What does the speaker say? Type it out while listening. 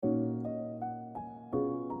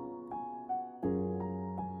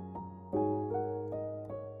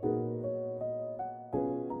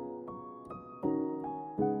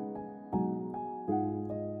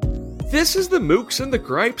This is the Mooks and the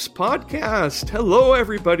Gripes podcast. Hello,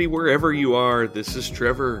 everybody, wherever you are. This is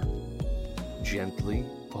Trevor. Gently,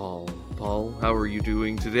 Paul. Paul, how are you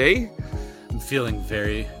doing today? I'm feeling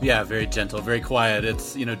very gentle, very quiet.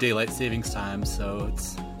 It's, daylight savings time, so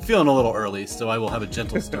it's feeling a little early, so I will have a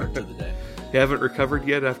gentle start to the day. You haven't recovered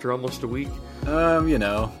yet after almost a week?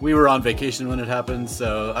 We were on vacation when it happened,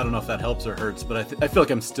 so I don't know if that helps or hurts, but I feel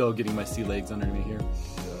like I'm still getting my sea legs under me here.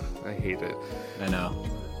 I hate it. I know.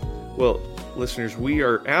 Well, listeners, we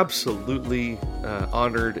are absolutely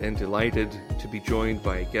honored and delighted to be joined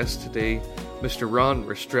by a guest today, Mr. Ron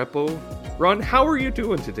Restrepo. Ron, how are you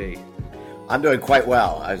doing today? I'm doing quite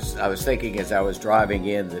well. I was thinking as I was driving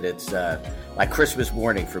in that it's like Christmas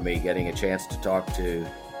morning for me, getting a chance to talk to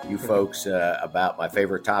you folks about my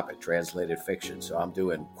favorite topic, translated fiction. So I'm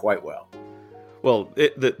doing quite well. Well,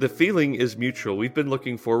 the feeling is mutual. We've been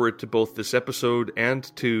looking forward to both this episode and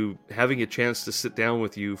to having a chance to sit down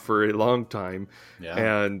with you for a long time.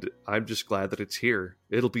 Yeah. And I'm just glad that it's here.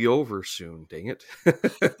 It'll be over soon, dang it.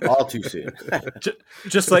 All too soon.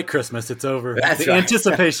 Just like Christmas, it's over. That's the right.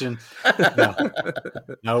 Anticipation.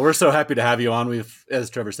 No, we're so happy to have you on. As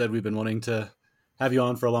Trevor said, we've been wanting to have you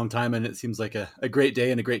on for a long time, and it seems like a great day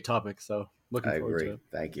and a great topic. So looking forward to it.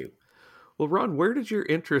 Thank you. Well, Ron, where did your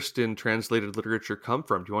interest in translated literature come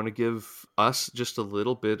from? Do you want to give us just a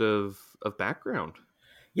little bit of background?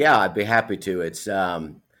 Yeah, I'd be happy to. It's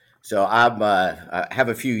so I have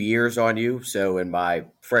a few years on you. So in my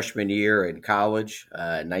freshman year in college, in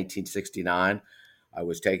 1969, I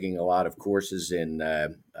was taking a lot of courses in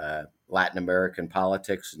Latin American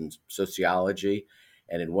politics and sociology.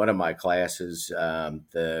 And in one of my classes,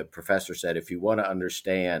 the professor said, if you want to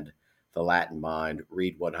understand the Latin mind,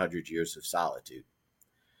 read 100 Years of Solitude.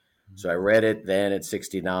 So I read it then at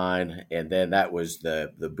 69, and then that was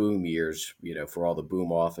the boom years, for all the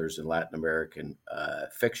boom authors in Latin American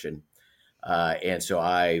fiction. And so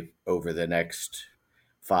I, over the next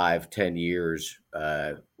 5-10 years,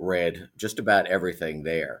 read just about everything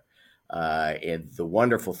there. And the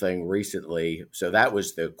wonderful thing recently, so that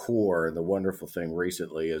was the core, and the wonderful thing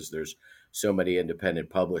recently is there's so many independent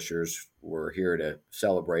publishers. We're here to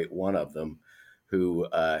celebrate one of them who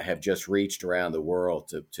have just reached around the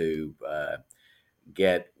world to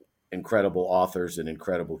get incredible authors and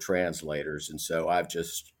incredible translators. And so I've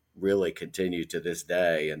just really continued to this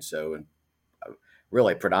day. And so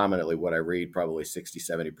really predominantly what I read, probably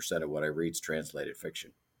 60-70% of what I read is translated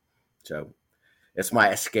fiction. So it's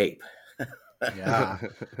my escape. Yeah,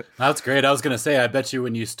 that's great. I was going to say, I bet you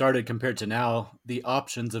when you started compared to now, the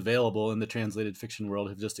options available in the translated fiction world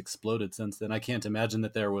have just exploded since then. I can't imagine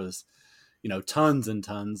that there was, tons and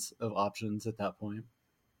tons of options at that point.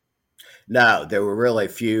 No, there were really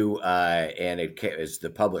few, and it was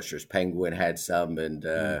the publishers. Penguin had some, and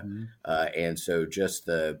so just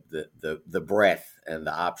the breadth and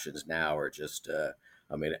the options now are just.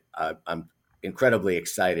 I'm incredibly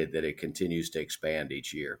excited that it continues to expand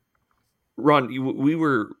each year. Ron, we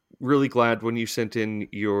were really glad when you sent in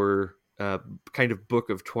your kind of book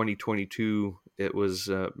of 2022. It was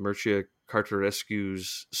Mircea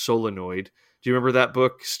Cartarescu's Solenoid. Do you remember that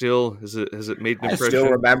book still? Has it made an impression? I still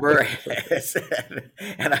remember,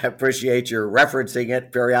 and I appreciate your referencing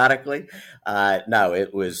it periodically. No,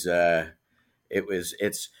 it's, and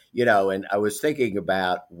I was thinking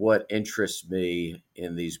about what interests me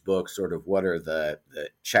in these books, sort of what are the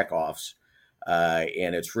checkoffs.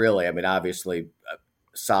 And it's really, obviously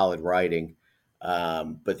solid writing.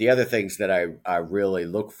 But the other things that I really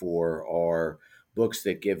look for are books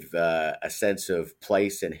that give a sense of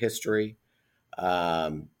place and history.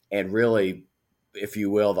 And really, if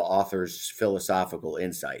you will, the author's philosophical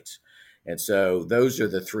insights. And so those are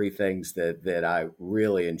the three things that I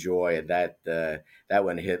really enjoy. And that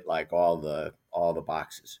one hit like all the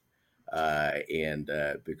boxes.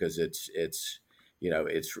 Because it's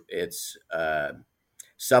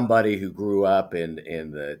somebody who grew up in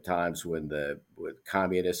the times when the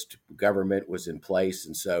communist government was in place.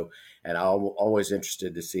 And I'm always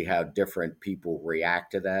interested to see how different people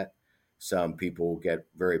react to that. Some people get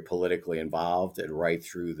very politically involved and right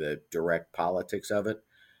through the direct politics of it.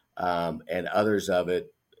 And others of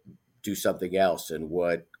it do something else. And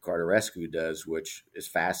what Cartarescu does, which is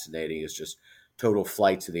fascinating, is just total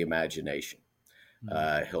flights of the imagination.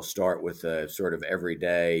 He'll start with a sort of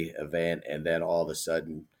everyday event, and then all of a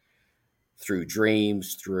sudden, through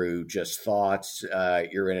dreams, through just thoughts,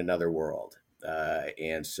 you're in another world.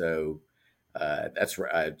 And so that's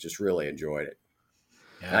where I just really enjoyed it.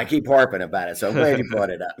 Yeah. And I keep harping about it, so I'm glad you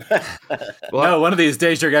brought it up. Well, no, one of these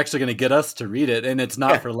days you're actually going to get us to read it, and it's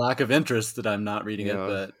not for lack of interest that I'm not reading it,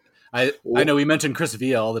 but I know we mentioned Chris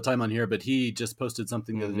Villa all the time on here, but he just posted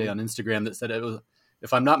something the other day on Instagram that said it was,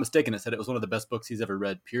 if I'm not mistaken, it said it was one of the best books he's ever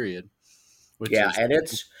read, period. And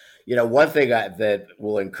it's, one thing that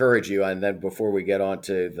will encourage you, and then before we get on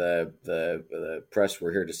to the press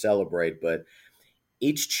we're here to celebrate, but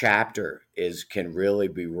each chapter can really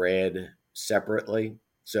be read separately.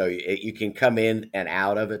 So you can come in and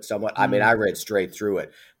out of it somewhat. I mean, I read straight through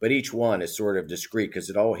it, but each one is sort of discrete because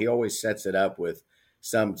he always sets it up with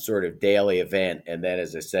some sort of daily event, and then,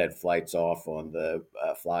 as I said, flies off on the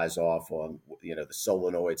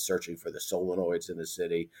solenoids, searching for the solenoids in the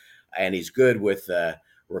city, and he's good with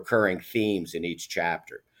recurring themes in each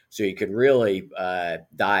chapter. So you can really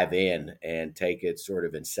dive in and take it sort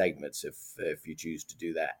of in segments if you choose to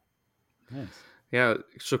do that. Nice. Yeah,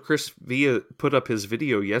 so Chris Villa put up his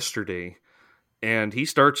video yesterday, and he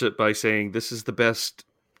starts it by saying, "This is the best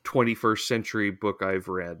 21st century book I've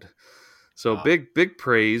read." So big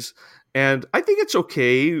praise, and I think it's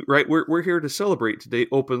okay, right? We're here to celebrate today,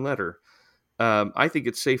 Open Letter. I think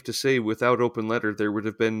it's safe to say without Open Letter, there would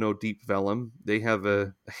have been no Deep Vellum. They have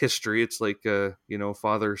a history. It's like a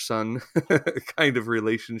father-son kind of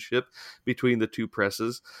relationship between the two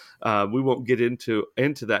presses. We won't get into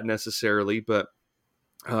that necessarily, but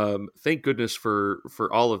thank goodness for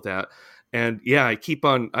all of that. And yeah, I keep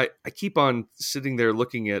on sitting there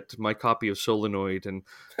looking at my copy of Solenoid and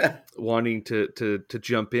wanting to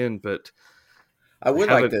jump in, but I would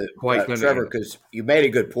like to, Trevor, because you made a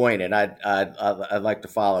good point, and I'd like to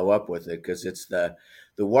follow up with it, because it's the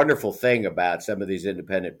wonderful thing about some of these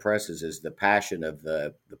independent presses is the passion of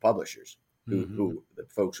the publishers, who the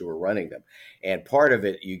folks who are running them, and part of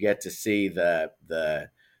it you get to see the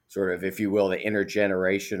sort of, if you will, the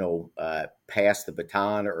intergenerational pass the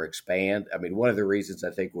baton or expand. I mean, one of the reasons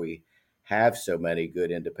I think we have so many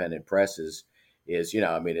good independent presses is,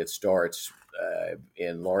 it starts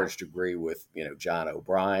in large degree with, John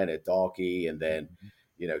O'Brien at Dalkey, and then,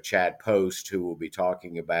 Chad Post, who will be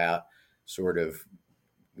talking about sort of,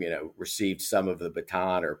 received some of the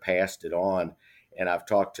baton or passed it on. And I've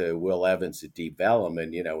talked to Will Evans at Deep Vellum,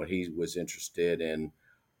 and, when he was interested in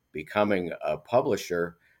becoming a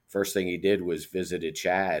publisher, first thing he did was visited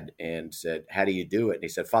Chad and said, "How do you do it?" And he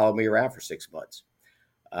said, "Follow me around for 6 months."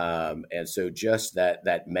 And so just that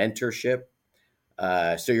mentorship.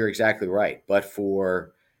 So you're exactly right. But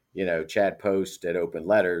for, Chad Post at Open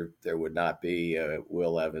Letter, there would not be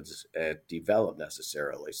Will Evans at Deep Vellum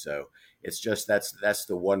necessarily. So it's just, that's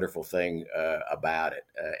the wonderful thing about it.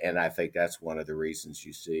 And I think that's one of the reasons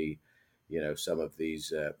you see, some of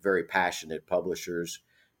these very passionate publishers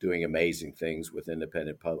doing amazing things with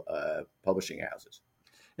independent publishing houses.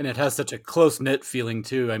 And it has such a close-knit feeling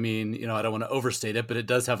too. I mean, I don't want to overstate it, but it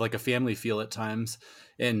does have like a family feel at times.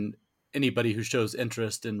 And anybody who shows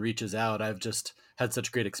interest and reaches out, I've just had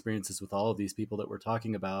such great experiences with all of these people that we're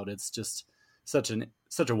talking about. It's just such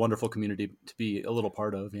a wonderful community to be a little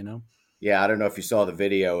part of, Yeah, I don't know if you saw the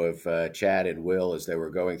video of Chad and Will as they were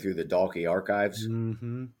going through the Dalkey archives,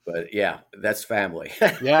 but yeah, that's family.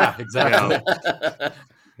 Yeah, exactly.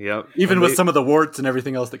 Yep. Even with some of the warts and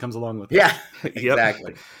everything else that comes along with it. Yeah,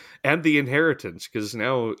 exactly. And the inheritance, because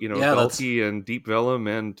now, Dalkey and Deep Vellum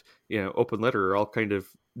and, Open Letter are all kind of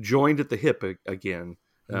joined at the hip again.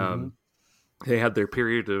 They had their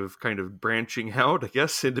period of kind of branching out, I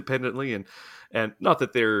guess, independently, and not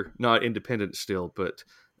that they're not independent still, but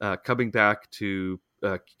coming back to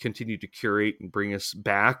continue to curate and bring us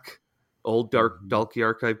back old Dalkey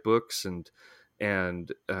archive books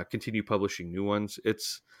and continue publishing new ones.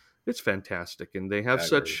 It's fantastic, and they have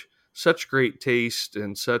such great taste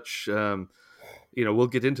and such. We'll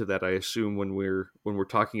get into that, I assume, when we're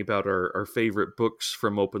talking about our favorite books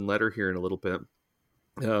from Open Letter here in a little bit.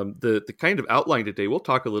 The kind of outline today, we'll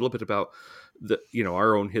talk a little bit about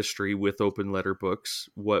our own history with Open Letter books,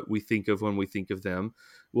 what we think of when we think of them.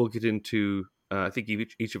 We'll get into. I think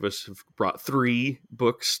each of us have brought 3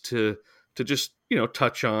 books to just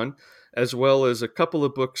touch on, as well as a couple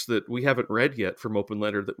of books that we haven't read yet from Open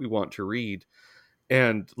Letter that we want to read.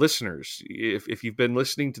 And listeners, if you've been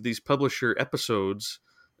listening to these publisher episodes,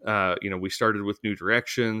 we started with New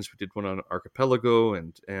Directions. We did one on Archipelago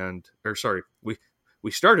we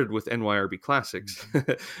started with NYRB Classics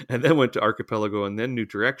and then went to Archipelago and then New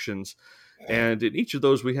Directions. And in each of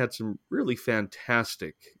those, we had some really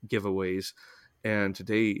fantastic giveaways. And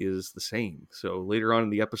today is the same. So later on in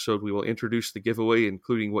the episode, we will introduce the giveaway,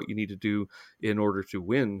 including what you need to do in order to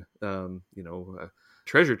win, a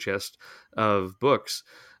treasure chest of books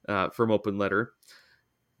from Open Letter.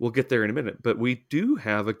 We'll get there in a minute. But we do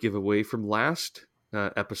have a giveaway from last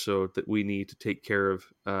episode that we need to take care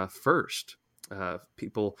of first.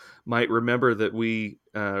 People might remember that we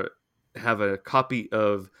have a copy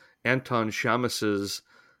of Anton Shammas's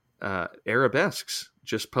Arabesques,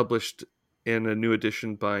 just published in a new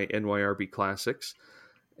edition by NYRB Classics,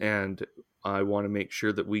 and I want to make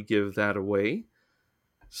sure that we give that away.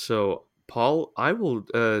 So, Paul, I will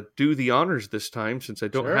do the honors this time, since I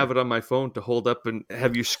don't have it on my phone to hold up and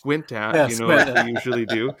have you squint at, as we usually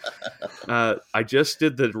do. I just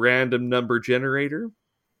did the random number generator,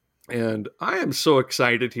 and I am so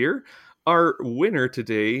excited here. Our winner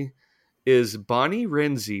today is Bonnie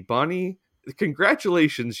Renzi. Bonnie,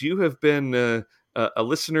 congratulations. You have been a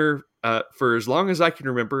listener for as long as I can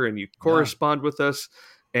remember, and you correspond with us.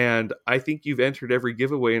 And I think you've entered every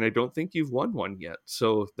giveaway, and I don't think you've won one yet.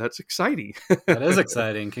 So that's exciting. That is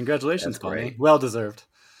exciting. Congratulations, Bonnie. Well deserved.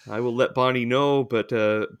 I will let Bonnie know, but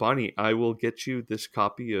Bonnie, I will get you this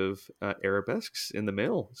copy of Arabesques in the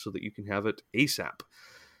mail so that you can have it ASAP.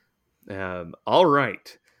 All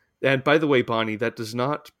right. And by the way, Bonnie, that does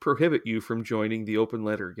not prohibit you from joining the open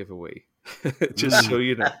letter giveaway. Just so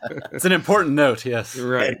you know. It's an important note, yes.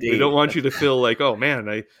 Right. Indeed. We don't want you to feel like, oh man,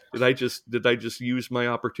 did I just use my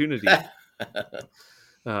opportunity?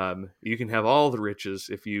 You can have all the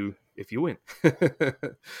riches if you win.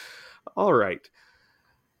 All right.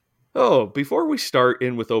 Oh, before we start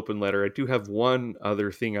in with open letter, I do have one other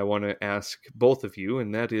thing I want to ask both of you,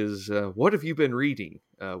 and that is, what have you been reading?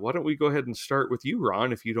 Why don't we go ahead and start with you,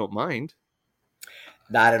 Ron, if you don't mind?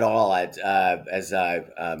 Not at all. As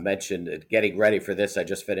I mentioned, getting ready for this, I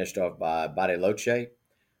just finished off Bariloche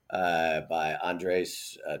by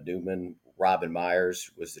Andres Newman. Robin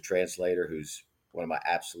Myers was the translator, who's one of my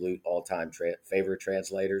absolute all-time favorite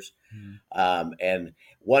translators. And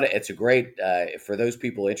it's a great, for those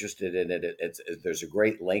people interested in it, there's a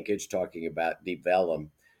great linkage talking about Deep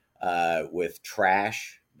Vellum with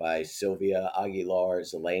Trash by Sylvia Aguilar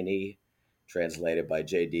Zeleny, translated by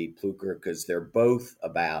J.D. Pluker, because they're both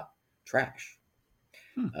about trash.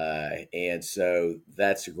 And so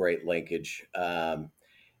that's a great linkage.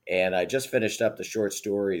 And I just finished up the short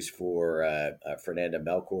stories for Fernanda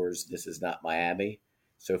Melchor's This Is Not Miami.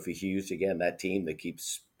 Sophie Hughes, again, that team that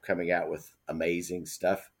keeps coming out with amazing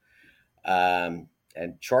stuff. And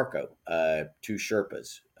Charco, Two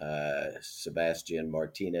Sherpas, Sebastian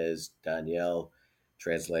Martinez, Danielle,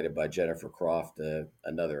 translated by Jennifer Croft,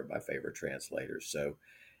 another of my favorite translators. So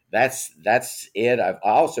that's it. I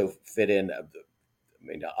also fit in.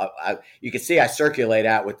 You can see I circulate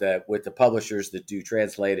out with the publishers that do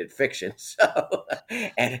translated fiction. So,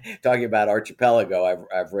 and talking about Archipelago,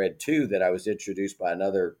 I've read two that I was introduced by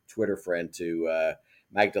another Twitter friend to,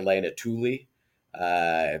 Magdalena Tully,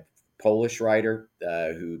 Polish writer,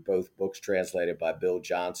 who both books translated by Bill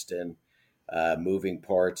Johnston, Moving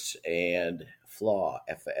Parts and Flaw,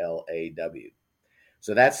 F-L-A-W.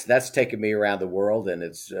 So that's taken me around the world, and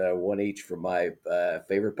it's one each from my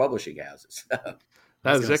favorite publishing houses.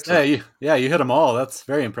 That was excellent. Yeah, you hit them all. That's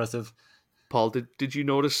very impressive. Paul, did you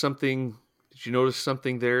notice something? Did you notice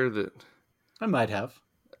something there that I might have?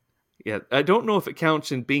 Yeah, I don't know if it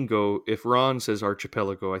counts in bingo if Ron says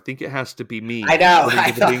Archipelago. I think it has to be me. I know.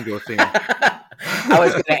 The bingo thing. I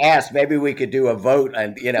was going to ask, maybe we could do a vote,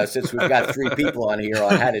 and since we've got three people on here,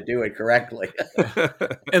 on how to do it correctly.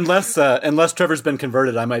 Unless Trevor's been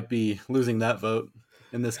converted, I might be losing that vote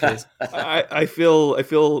in this case. I feel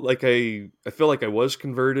like I was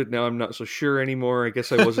converted. Now I'm not so sure anymore. I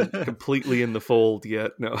guess I wasn't completely in the fold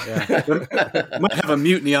yet. No. Yeah. Might have a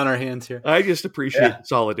mutiny on our hands here. I just appreciate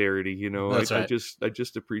solidarity, That's right. I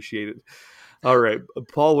just appreciate it. All right.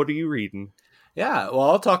 Paul, what are you reading? Yeah, well,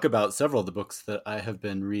 I'll talk about several of the books that I have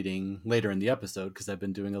been reading later in the episode, because I've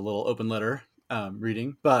been doing a little open letter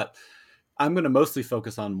reading, but I'm going to mostly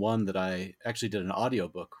focus on one that I actually did an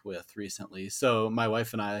audiobook with recently. So my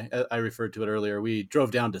wife and I referred to it earlier, we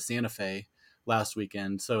drove down to Santa Fe last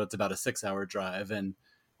weekend, so it's about a 6-hour drive, and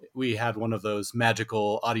we had one of those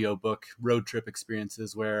magical audiobook road trip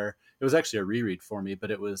experiences where it was actually a reread for me,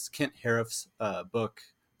 but it was Kent Harif's book,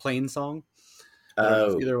 Plain Song.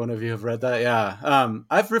 Either one of you have read that? Yeah.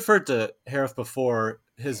 I've referred to Harif before.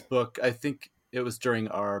 His book, I think it was during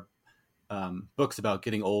our books about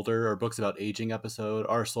getting older or books about aging episode,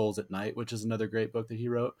 Our Souls at Night, which is another great book that he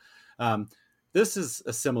wrote. This is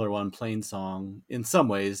a similar one, Plain Song. In some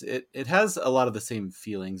ways, it has a lot of the same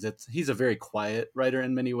feelings. He's a very quiet writer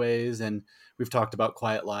in many ways, and we've talked about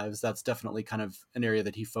quiet lives. That's definitely kind of an area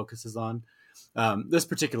that he focuses on. This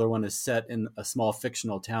particular one is set in a small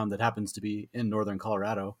fictional town that happens to be in northern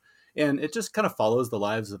Colorado. And it just kind of follows the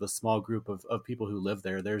lives of a small group of people who live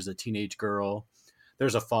there. There's a teenage girl.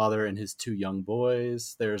 There's a father and his 2 young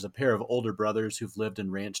boys. There's a pair of older brothers who've lived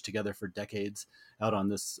and ranched together for decades out on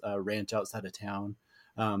this ranch outside of town.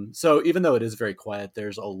 So even though it is very quiet,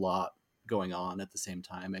 there's a lot going on at the same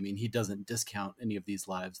time. I mean, he doesn't discount any of these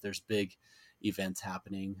lives. There's big events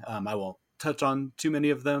happening. I won't touch on too many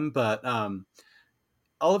of them, but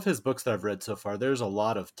all of his books that I've read so far, there's a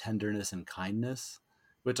lot of tenderness and kindness,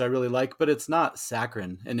 which I really like, but it's not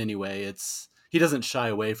saccharine in any way. He doesn't shy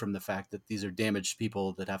away from the fact that these are damaged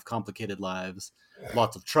people that have complicated lives,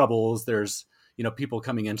 lots of troubles. There's, people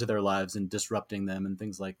coming into their lives and disrupting them and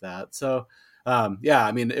things like that. So, yeah,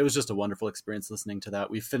 I mean, it was just a wonderful experience listening to that.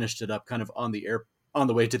 We finished it up kind of on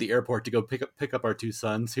the way to the airport to go pick up our two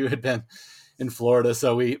sons who had been in Florida.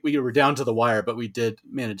 So we were down to the wire, but we did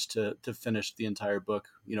manage to finish the entire book,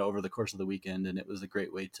 over the course of the weekend. And it was a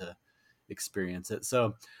great way to experience it.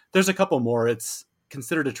 So there's a couple more. It's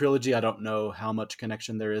considered a trilogy. I don't know how much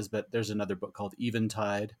connection there is, but there's another book called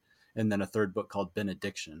Eventide, and then a third book called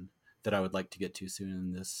Benediction that I would like to get to soon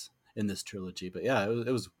in this trilogy. But yeah,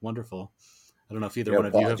 it was wonderful. I don't know if either one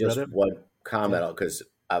of you have read it. One comment, because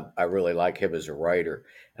I really like him as a writer.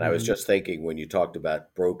 And I was just thinking, when you talked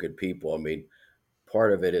about broken people, I mean,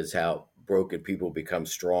 part of it is how broken people become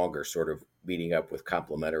stronger, sort of meeting up with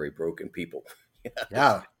complementary broken people.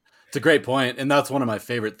 Yeah, it's a great point. And that's one of my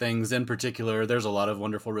favorite things. In particular, there's a lot of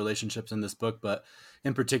wonderful relationships in this book, but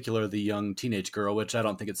in particular, the young teenage girl, which I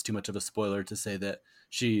don't think it's too much of a spoiler to say that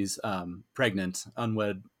she's pregnant,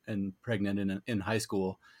 unwed and pregnant in high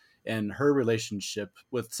school. And her relationship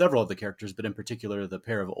with several of the characters, but in particular, the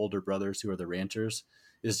pair of older brothers who are the ranchers,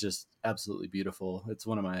 is just absolutely beautiful. It's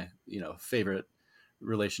one of my, favorite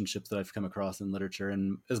relationships that I've come across in literature.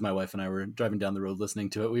 And as my wife and I were driving down the road listening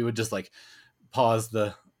to it, we would just like pause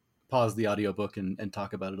the audiobook and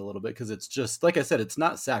talk about it a little bit. Cause it's just, like I said, it's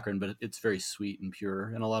not saccharine, but it's very sweet and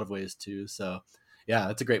pure in a lot of ways too. So yeah,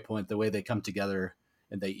 it's a great point. The way they come together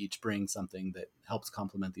and they each bring something that helps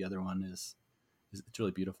complement the other one is it's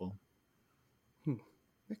really beautiful.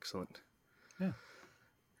 Excellent. Yeah.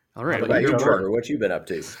 All right. What about you, Trevor? What you been up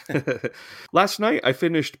to? Last night, I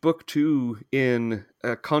finished book 2 in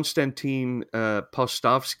Konstantin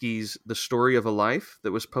Postovsky's The Story of a Life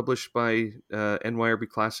that was published by NYRB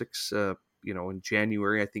Classics, in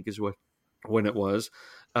January, I think is when it was.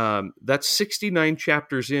 That's 69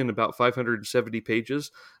 chapters in, about 570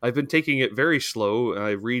 pages. I've been taking it very slow.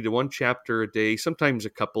 I read 1 chapter a day, sometimes a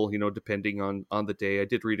couple, depending on the day. I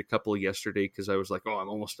did read a couple yesterday because I was like, I'm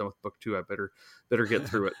almost done with book 2. I better get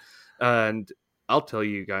through it. And I'll tell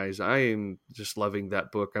you guys, I am just loving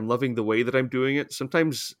that book. I'm loving the way that I'm doing it.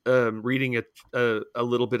 Sometimes reading it a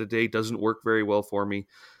little bit a day doesn't work very well for me,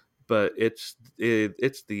 but it's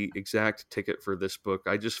the exact ticket for this book.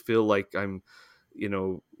 I just feel like I'm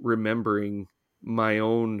remembering my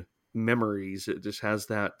own memories. It just has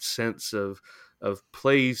that sense of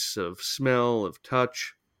place, of smell, of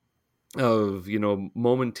touch, of,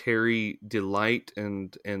 momentary delight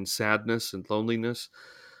and sadness and loneliness.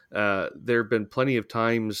 There have been plenty of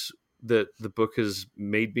times that the book has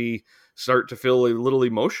made me start to feel a little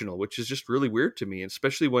emotional, which is just really weird to me,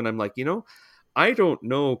 especially when I'm like, I don't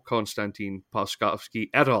know Konstantin Postovsky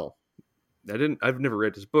at all. I've never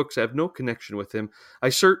read his books. I have no connection with him. I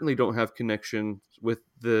certainly don't have connection with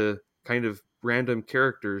the kind of random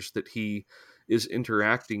characters that he is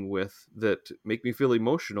interacting with that make me feel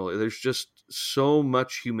emotional. There's just so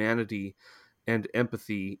much humanity and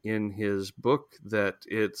empathy in his book that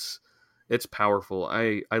it's powerful.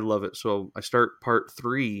 I love it. So I start part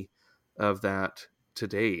 3 of that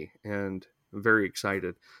today, and I'm very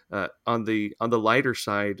excited. On the lighter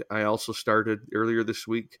side, I also started earlier this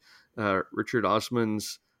week Richard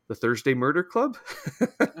Osman's The Thursday Murder Club.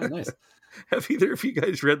 Oh, nice. Have either of you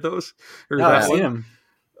guys read those? No, I've seen him.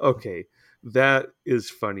 Okay, that is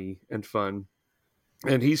funny and fun,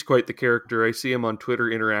 and he's quite the character. I see him on Twitter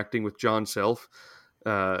interacting with John Self.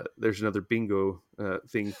 There's another bingo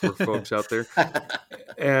thing for folks out there,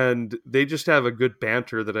 and they just have a good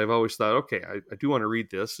banter that I've always thought, okay, I do want to read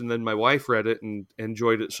this. And then my wife read it and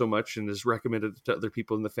enjoyed it so much and has recommended it to other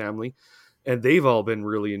people in the family, and they've all been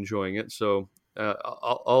really enjoying it. So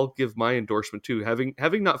I'll give my endorsement too.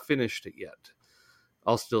 Having not finished it yet,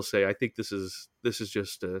 I'll still say I think this is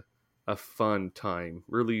just a fun time.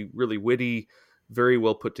 Really, really witty, very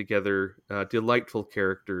well put together, delightful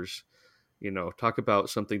characters. Talk about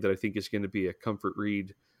something that I think is going to be a comfort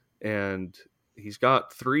read. And he's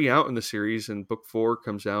got 3 out in the series, and book 4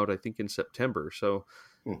 comes out, I think, in September. So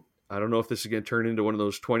I don't know if this is going to turn into one of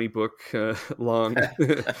those 20 book long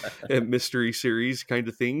mystery series kind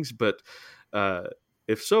of things, but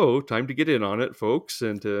if so, time to get in on it, folks.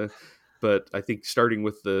 And but I think starting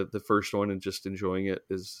with the first one and just enjoying it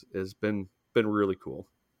has been really cool.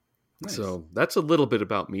 Nice. So that's a little bit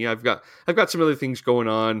about me. I've got some other things going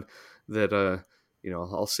on that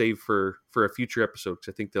I'll save for a future episode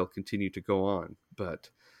because I think they'll continue to go on. But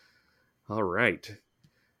all right,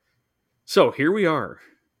 so here we are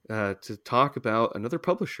to talk about another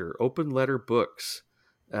publisher, Open Letter Books.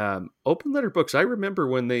 Open Letter Books. I remember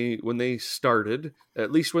when they started,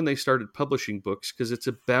 at least when they started publishing books, because it's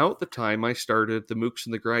about the time I started the Mooks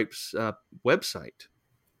and the Gripes website.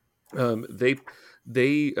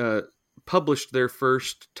 They published their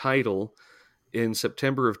first title in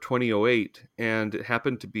September of 2008, and it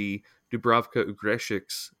happened to be Dubravka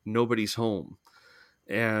Ugreshik's Nobody's Home.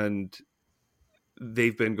 And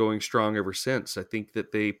they've been going strong ever since. I think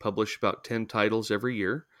that they publish about 10 titles every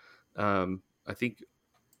year. I think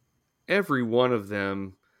every one of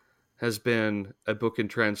them has been a book in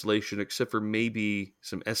translation, except for maybe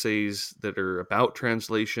some essays that are about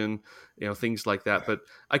translation, things like that. But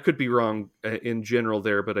I could be wrong in general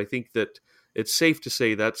there, but I think that it's safe to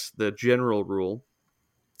say that's the general rule.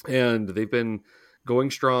 And they've been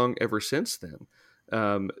going strong ever since then.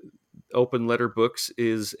 Open Letter Books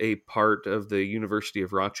is a part of the University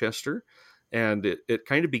of Rochester. And it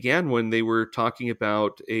kind of began when they were talking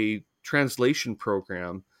about a translation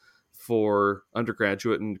program for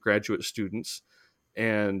undergraduate and graduate students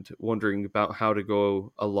and wondering about how to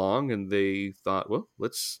go along. And they thought, well,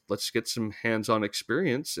 let's get some hands-on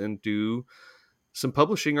experience and do some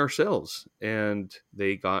publishing ourselves. And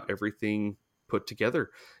they got everything put together,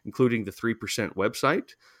 including the 3%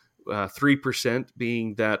 website. 3%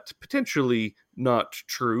 being that potentially not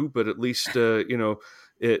true, but at least,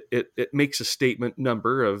 it makes a statement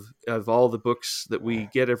number of all the books that we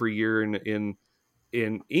get every year in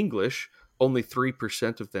English. Only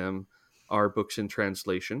 3% of them are books in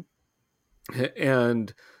translation.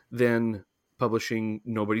 And then publishing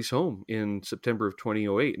Nobody's Home in September of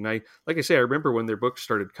 2008. And I remember when their books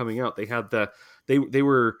started coming out, they had they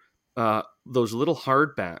were those little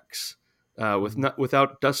hardbacks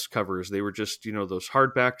without dust covers. They were just, those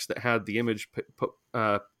hardbacks that had the image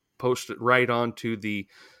posted right onto the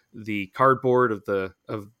cardboard of the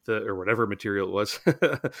or whatever material it was.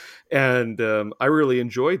 And I really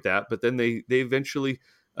enjoyed that. But then they eventually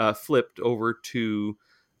flipped over to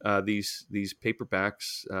these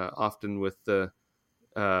paperbacks, often with the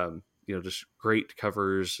just great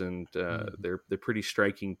covers, and they're pretty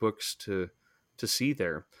striking books to see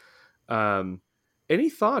there. Any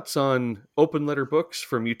thoughts on Open Letter Books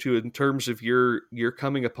from you two in terms of your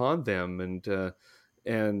coming upon them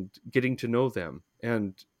and getting to know them?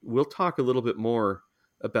 And we'll talk a little bit more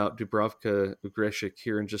about Dubravka Ugreshik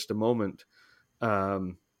here in just a moment,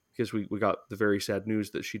 because we got the very sad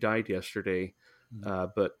news that she died yesterday.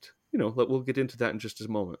 But we'll get into that in just a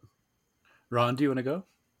moment. Ron, do you want to go?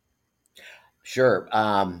 Sure.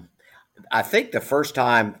 I think the first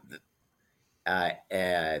time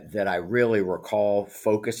that I really recall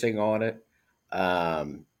focusing on it,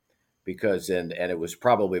 because it was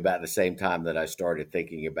probably about the same time that I started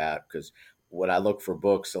thinking about, because when I look for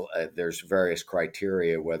books, there's various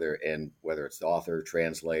criteria, whether it's the author,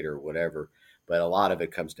 translator, whatever, but a lot of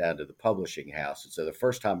it comes down to the publishing house. And so the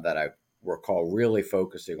first time that I recall really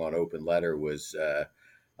focusing on Open Letter was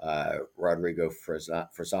Rodrigo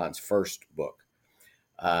Frazan's first book,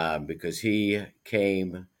 because he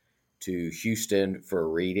came to Houston for a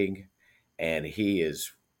reading, and he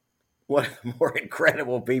is one of the more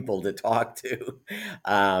incredible people to talk to.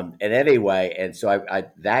 And anyway, and so I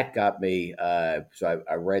that got me. So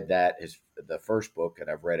I read the first book, and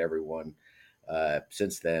I've read every one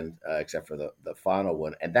since then, except for the final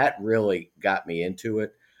one, and that really got me into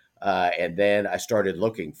it. And then I started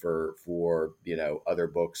looking for other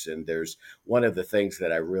books, and there's one of the things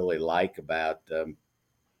that I really like about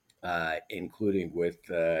including with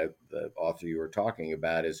the author you were talking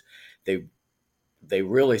about, is they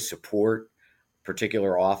really support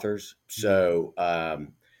particular authors. So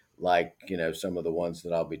like some of the ones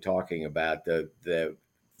that I'll be talking about,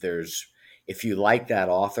 there's, if you like that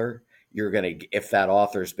author, if that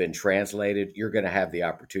author's been translated, you're gonna have the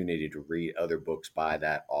opportunity to read other books by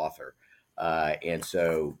that author. And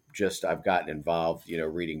so I've gotten involved,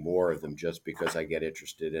 reading more of them, just because I get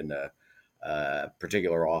interested in a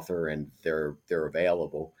particular author and they're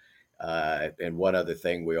available. And one other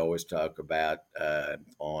thing we always talk about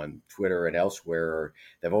on Twitter and elsewhere,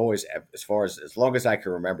 they've always, as long as I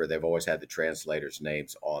can remember, they've always had the translators'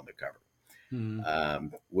 names on the cover. Mm-hmm.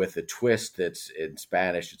 With a twist that's in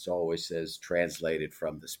Spanish, it always says translated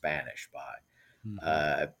from the Spanish by.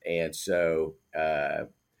 Mm-hmm. And so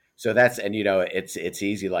that's, and it's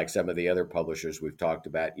easy, like some of the other publishers we've talked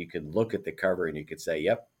about. You can look at the cover and you can say,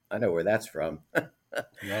 yep, I know where that's from.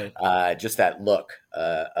 Right. Just that look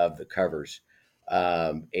of the covers.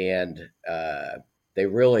 And they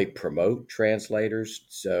really promote translators.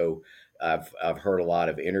 So I've heard a lot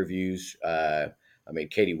of interviews. I mean,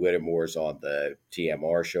 Katie Whittemore's on the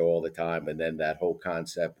TMR show all the time, and then that whole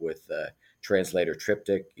concept with translator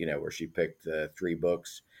triptych, where she picked 3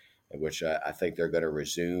 books, which I think they're going to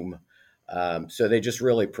resume. So they just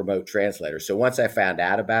really promote translators. So once I found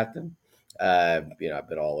out about them, I've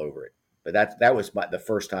been all over it. But that was the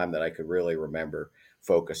first time that I could really remember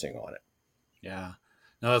focusing on it. Yeah.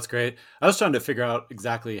 No, that's great. I was trying to figure out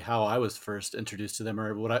exactly how I was first introduced to them,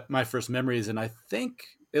 or my first memories. And I think,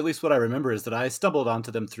 at least what I remember, is that I stumbled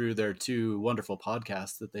onto them through their 2 wonderful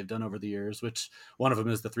podcasts that they've done over the years, which one of them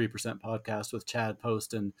is the 3% podcast with Chad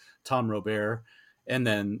Post and Tom Robert. And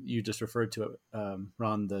then you just referred to it,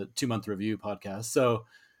 Ron, the 2-month review podcast. So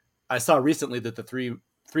I saw recently that the 3%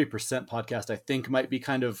 podcast, I think, might be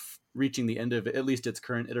kind of reaching the end of at least its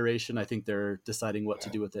current iteration. I think they're deciding what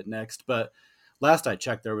to do with it next. But last I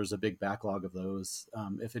checked, there was a big backlog of those.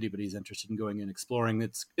 If anybody's interested in going and exploring,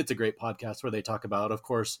 it's a great podcast where they talk about, of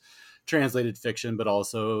course, translated fiction, but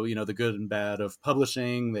also, the good and bad of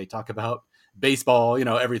publishing. They talk about baseball,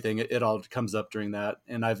 everything. It all comes up during that.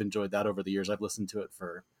 And I've enjoyed that over the years. I've listened to it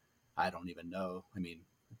for, I don't even know. I mean,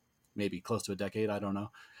 maybe close to a decade. I don't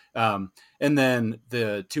know. And then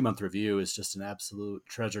the 2-month review is just an absolute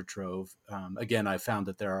treasure trove. Again, I found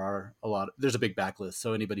that there's a big backlist.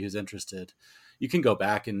 So anybody who's interested, you can go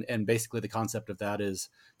back and basically the concept of that is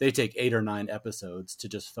they take 8 or 9 episodes to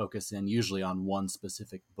just focus in usually on one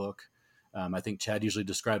specific book. I think Chad usually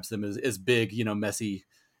describes them as big, messy,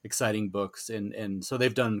 exciting books. And so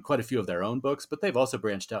they've done quite a few of their own books, but they've also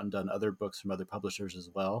branched out and done other books from other publishers as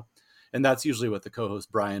well. And that's usually with the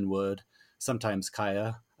co-host Brian Wood. Sometimes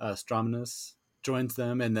Kaya Stromness joins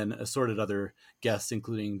them, and then assorted other guests,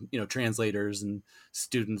 including, translators and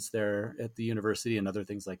students there at the university and other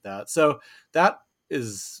things like that. So that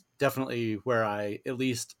is definitely where at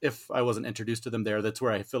least if I wasn't introduced to them there, that's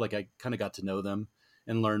where I feel like I kind of got to know them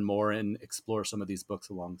and learn more and explore some of these books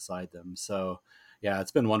alongside them. So yeah,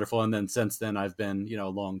 it's been wonderful. And then since then I've been, a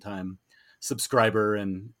long time subscriber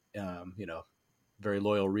and, very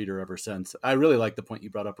loyal reader ever since. I really like the point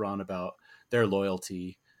you brought up, Ron, about their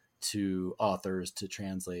loyalty to authors, to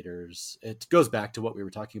translators. It goes back to what we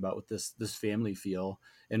were talking about with this family feel.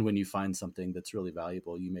 And when you find something that's really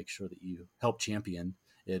valuable, you make sure that you help champion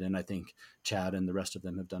it. And I think Chad and the rest of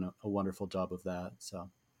them have done a wonderful job of that.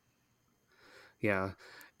 So, yeah,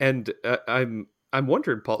 and I'm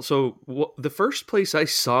wondering, Paul. So the first place I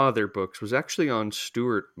saw their books was actually on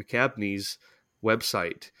Stuart McCabney's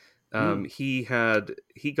website. He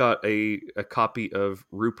got a copy of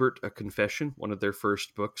Rupert, A Confession, one of their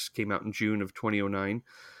first books, came out in June of 2009,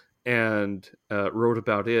 and wrote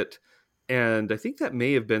about it. And I think that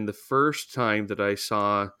may have been the first time that I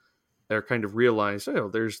saw or kind of realized, oh,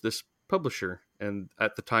 there's this publisher. And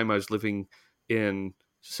at the time I was living in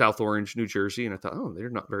South Orange, New Jersey, and I thought, oh, they're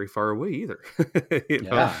not very far away either,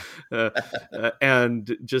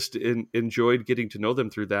 and just enjoyed getting to know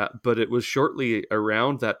them through that. But it was shortly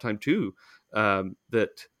around that time too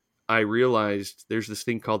that I realized there's this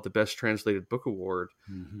thing called the Best Translated Book Award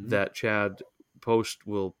that Chad Post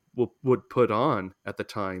would put on at the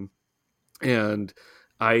time, and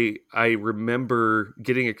I remember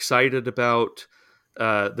getting excited about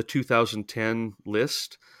the 2010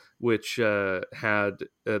 list, which had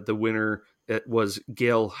the winner. It was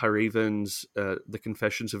Gail Haraven's The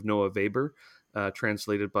Confessions of Noah Weber,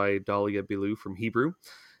 translated by Dahlia Bilou from Hebrew,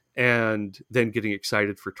 and then getting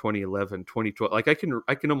excited for 2011, 2012. Like I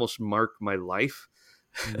can almost mark my life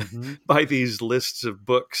by these lists of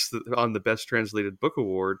books on the Best Translated Book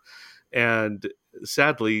Award, and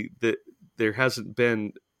sadly there hasn't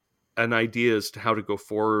been an idea as to how to go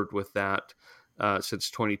forward with that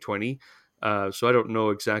since 2020. So I don't know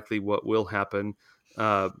exactly what will happen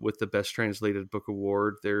with the Best Translated Book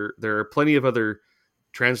Award. There are plenty of other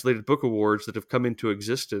translated book awards that have come into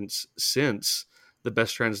existence since the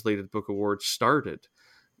Best Translated Book Award started,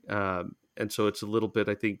 and so it's a little bit,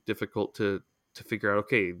 I think, difficult to figure out.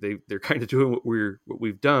 Okay, they're kind of doing what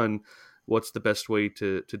we've done. What's the best way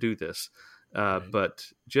to do this? Right. But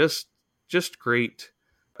just great.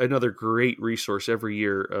 Another great resource every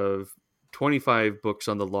year of 25 books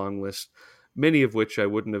on the long list, many of which I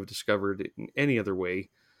wouldn't have discovered in any other way,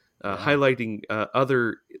 highlighting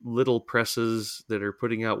other little presses that are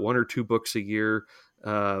putting out 1 or 2 books a year.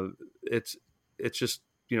 It's just,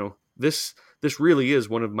 this really is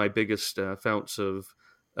one of my biggest founts of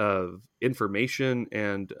information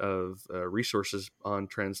and of resources on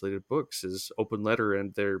translated books is Open Letter,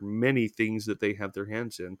 and there are many things that they have their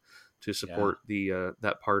hands in to support the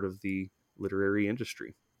that part of the literary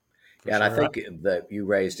industry. Yeah, and I think that you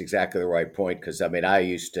raised exactly the right point, because I mean, I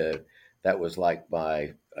used to, that was like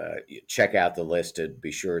my check out the list and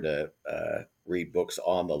be sure to read books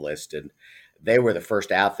on the list. And they were the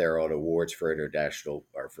first out there on awards for international,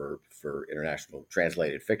 or for international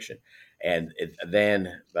translated fiction. And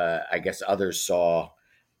then I guess others saw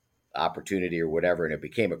opportunity or whatever, and it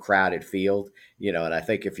became a crowded field, and I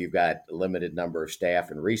think if you've got a limited number of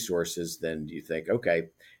staff and resources, then you think, okay,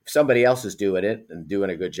 if somebody else is doing it and doing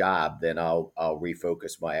a good job, then I'll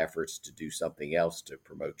refocus my efforts to do something else to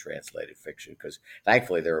promote translated fiction, because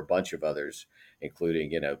thankfully there are a bunch of others,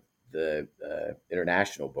 including the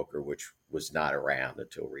International Booker, which was not around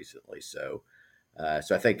until recently. So I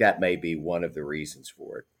think that may be one of the reasons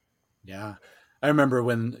for it. Yeah. I remember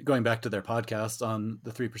when going back to their podcast on the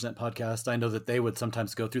 3% podcast, I know that they would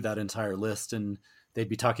sometimes go through that entire list, and they'd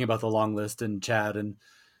be talking about the long list, and Chad and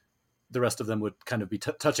the rest of them would kind of be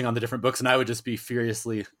touching on the different books, and I would just be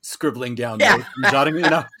furiously scribbling down notes and jotting,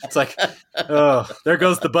 it's like, oh, there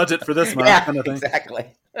goes the budget for this month, kind of thing.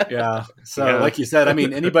 Exactly. Yeah. So like you said, I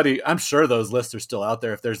mean, anybody, I'm sure those lists are still out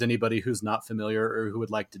there. If there's anybody who's not familiar or who would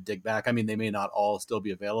like to dig back, I mean, they may not all still be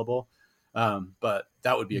available. But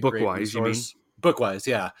that would be a great resource. Bookwise,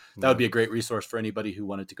 yeah. That would be a great resource for anybody who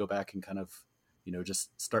wanted to go back and kind of, just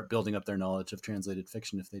start building up their knowledge of translated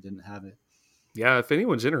fiction if they didn't have it. Yeah, if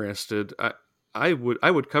anyone's interested, I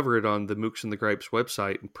would cover it on the Mooks and the Gripes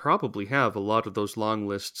website, and probably have a lot of those long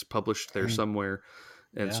lists published there somewhere.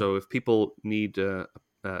 And so if people need a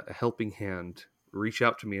helping hand, reach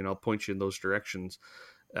out to me and I'll point you in those directions.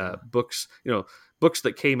 Books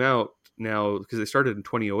that came out now, because they started in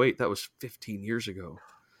 2008, that was 15 years ago.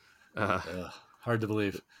 Hard to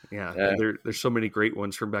believe. Yeah. There's so many great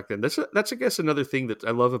ones from back then. That's I guess another thing that I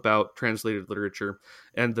love about translated literature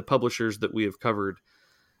and the publishers that we have covered.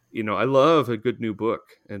 I love a good new book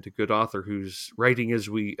and a good author who's writing as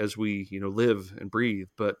we live and breathe.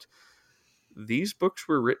 But these books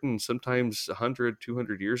were written sometimes 100,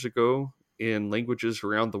 200 years ago in languages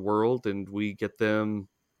around the world, and we get them,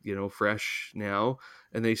 fresh now,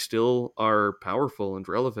 and they still are powerful and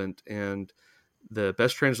relevant. And the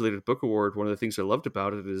Best Translated Book Award, one of the things I loved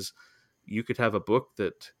about it is you could have a book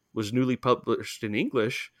that was newly published in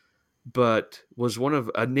English, but was one of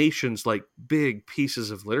a nation's big pieces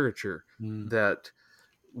of literature that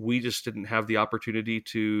we just didn't have the opportunity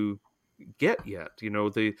to get yet.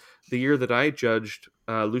 The year that I judged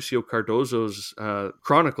Lucio Cardozo's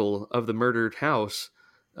Chronicle of the Murdered House,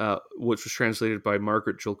 which was translated by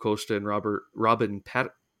Margaret Jill Costa and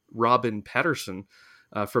Robin Patterson,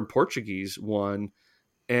 from Portuguese, won.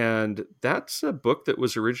 And that's a book that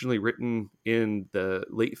was originally written in the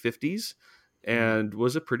late 50s and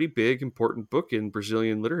was a pretty big, important book in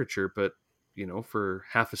Brazilian literature. But, for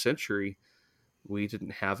half a century, we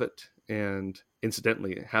didn't have it. And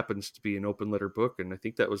incidentally, it happens to be an open letter book. And I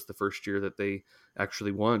think that was the first year that they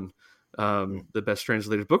actually won the Best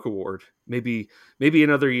Translated Book Award. Maybe in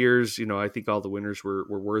other years, I think all the winners were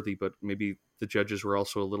worthy, but maybe the judges were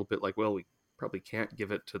also a little bit like, well, we probably can't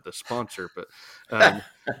give it to the sponsor, but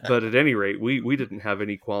at any rate, we didn't have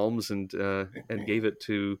any qualms and gave it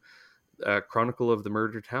to Chronicle of the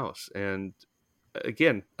Murdered House. And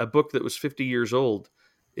again, a book that was 50 years old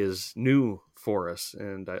is new for us,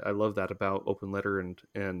 and I love that about Open Letter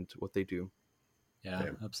and what they do.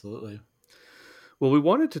 Yeah, absolutely. Well, we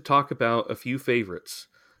wanted to talk about a few favorites,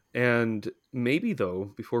 and maybe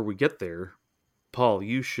though, before we get there, Paul,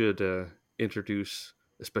 you should introduce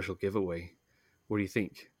a special giveaway. What do you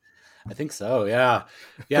think? I think so. Yeah.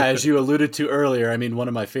 Yeah. As you alluded to earlier, I mean, one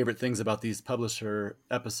of my favorite things about these publisher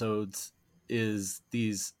episodes is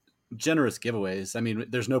these generous giveaways. I mean,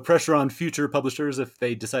 there's no pressure on future publishers if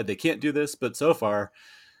they decide they can't do this, but so far,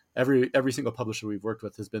 every single publisher we've worked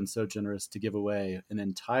with has been so generous to give away an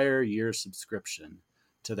entire year subscription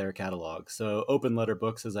to their catalog. So Open Letter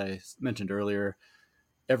Books, as I mentioned earlier,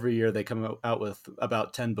 every year they come out with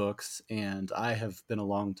about 10 books, and I have been a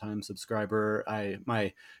long time subscriber.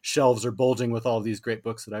 My shelves are bulging with all of these great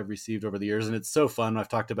books that I've received over the years, and it's so fun. I've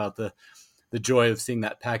talked about the joy of seeing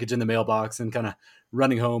that package in the mailbox and kind of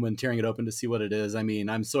running home and tearing it open to see what it is. I mean,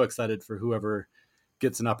 I'm so excited for whoever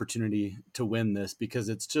gets an opportunity to win this, because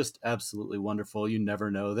it's just absolutely wonderful. You never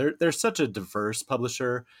know. They're such a diverse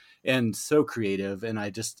publisher and so creative, and I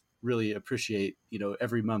just really appreciate,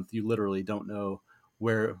 every month you literally don't know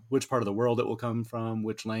which part of the world it will come from,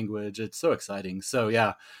 which language. It's so exciting. So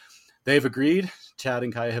yeah, they've agreed. Chad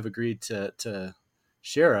and Kai have agreed to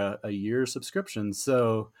share a year subscription.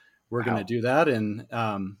 So we're going to do that. And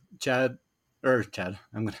Chad, I'm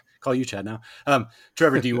going to call you Chad now.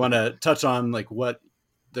 Trevor, do you want to touch on what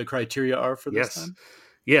the criteria are for this time?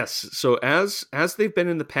 Yes. So as they've been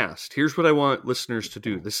in the past, here's what I want listeners to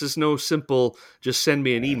do. This is no simple just send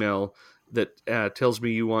me an email that tells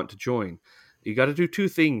me you want to join. You got to do two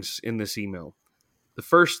things in this email. The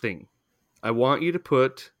first thing, I want you to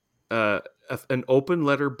put an open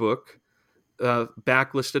letter book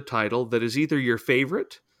backlisted title that is either your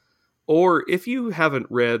favorite, or if you haven't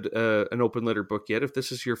read an open letter book yet, if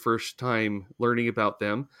this is your first time learning about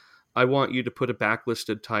them, I want you to put a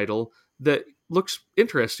backlisted title that looks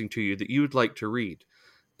interesting to you that you would like to read.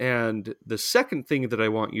 And the second thing that I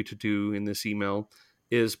want you to do in this email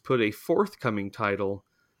is put a forthcoming title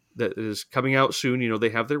that is coming out soon. You know, they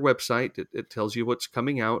have their website. It tells you what's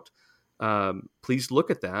coming out. Please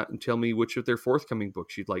look at that and tell me which of their forthcoming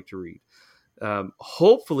books you'd like to read.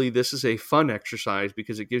 Hopefully this is a fun exercise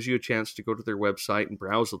because it gives you a chance to go to their website and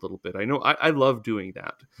browse a little bit. I know I love doing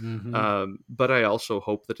that. Mm-hmm. But I also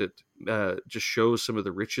hope that it just shows some of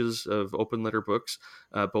the riches of open letter books,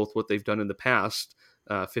 both what they've done in the past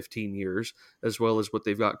 15 years, as well as what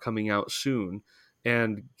they've got coming out soon,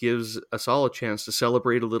 and gives us all a chance to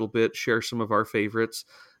celebrate a little bit, share some of our favorites,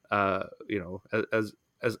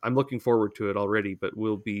 as I'm looking forward to it already, but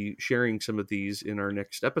we'll be sharing some of these in our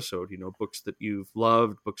next episode. You know, books that you've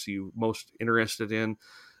loved, books you most interested in,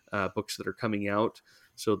 books that are coming out.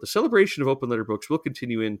 So the celebration of open letter books will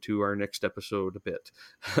continue into our next episode a bit,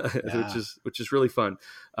 which is really fun.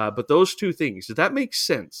 But those two things, did that make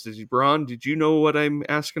sense? Ron, did you know what I'm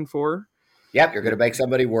asking for? Yep, you're going to make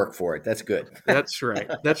somebody work for it. That's good. That's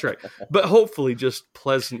right. That's right. But hopefully just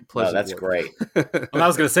pleasant No, that's work. great. Well, I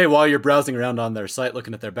was going to say, while you're browsing around on their site,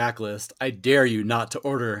 looking at their backlist, I dare you not to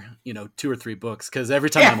order, 2 or 3 books, because every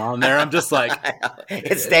time I'm on there, I'm just like,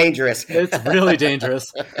 it's dangerous. It's really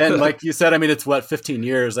dangerous. And like you said, I mean, it's 15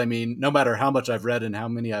 years. I mean, no matter how much I've read and how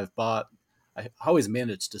many I've bought, I always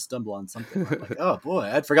manage to stumble on something. I'm like, oh boy,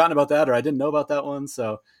 I'd forgotten about that, or I didn't know about that one.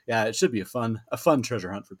 So yeah, it should be a fun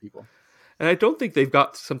treasure hunt for people. And I don't think they've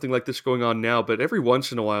got something like this going on now, but every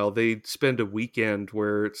once in a while they spend a weekend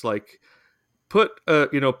where it's like, put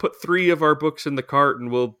 3 of our books in the cart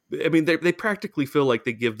and they practically feel like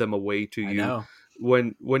they give them away to you. I know.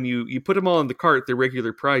 When you put them all in the cart, they're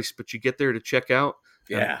regular price, but you get there to check out.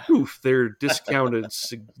 Yeah. And, they're discounted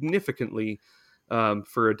significantly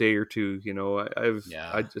for a day or two.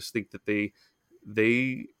 I just think that they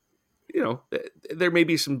there may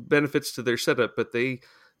be some benefits to their setup, but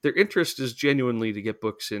their interest is genuinely to get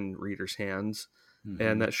books in readers' hands. Mm-hmm.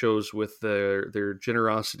 And that shows with their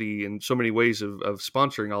generosity in so many ways of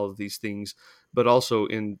sponsoring all of these things, but also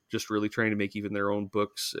in just really trying to make even their own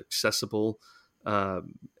books accessible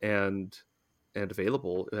and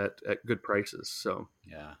available at good prices. So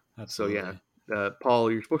yeah, absolutely. So yeah,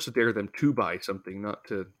 Paul, you're supposed to dare them to buy something, not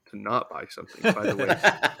to not buy something. By the way,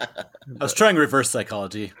 I was trying reverse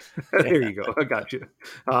psychology. There you go. I got you.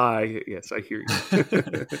 Yes, I hear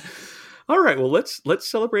you. All right. Well, let's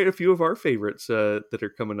celebrate a few of our favorites that are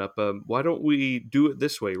coming up. Why don't we do it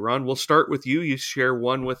this way, Ron? We'll start with you. You share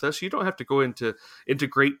one with us. You don't have to go into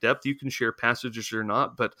great depth. You can share passages or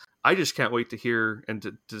not. But I just can't wait to hear and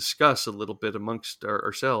to discuss a little bit amongst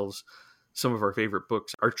ourselves some of our favorite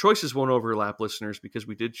books. Our choices won't overlap, listeners, because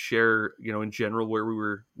we did share, in general where we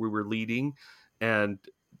were leading, and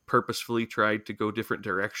purposefully tried to go different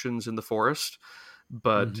directions in the forest.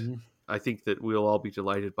 But I think that we'll all be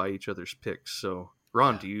delighted by each other's picks. So,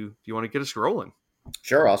 Ron, do you want to get us rolling?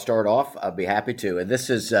 Sure, I'll start off. I'll be happy to. And this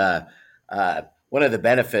is one of the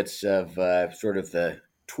benefits of sort of the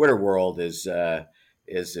Twitter world is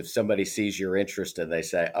if somebody sees your interest and they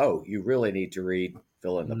say, "Oh, you really need to read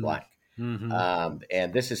fill in the blank." Mm-hmm.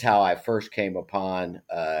 And this is how I first came upon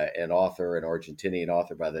an Argentinian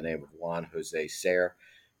author by the name of Juan Jose Serre,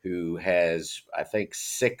 who has, I think,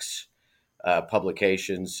 6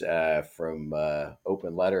 publications from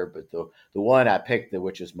Open Letter, but the one I picked,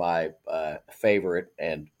 which is my favorite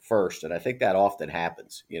and first, and I think that often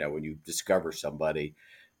happens, when you discover somebody,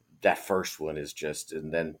 that first one is just,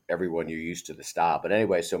 and then everyone you're used to the stop. But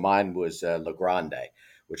anyway, so mine was La Grande,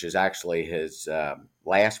 which is actually his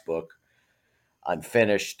last book,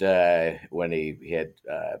 unfinished, when he had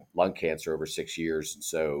lung cancer over 6 years. And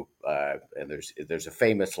so, and there's a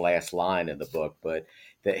famous last line in the book, but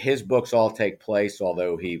that his books all take place,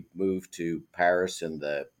 although he moved to Paris in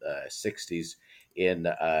the 60s, in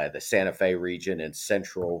the Santa Fe region in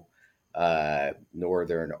central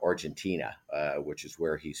northern Argentina, which is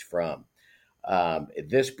where he's from.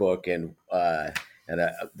 This book, and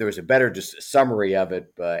there was a better summary of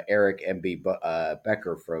it. Eric M.B.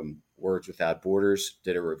 Becker from Words Without Borders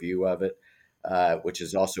did a review of it, which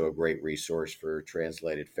is also a great resource for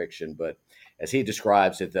translated fiction. But as he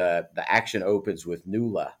describes it, the action opens with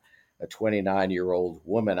Nuala, a 29-year-old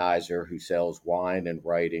womanizer who sells wine and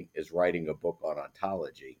is writing a book on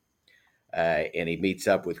ontology. And he meets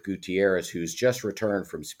up with Gutierrez, who's just returned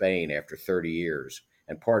from Spain after 30 years.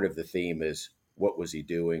 And part of the theme is, what was he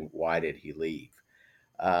doing? Why did he leave?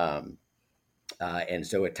 And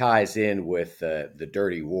so it ties in with the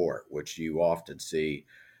Dirty War, which you often see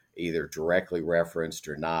either directly referenced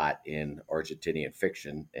or not in Argentinian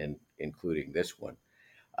fiction, and including this one.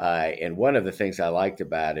 And one of the things I liked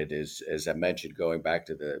about it is, as I mentioned, going back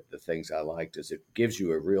to the things I liked, is it gives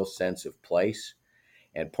you a real sense of place.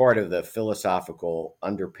 And part of the philosophical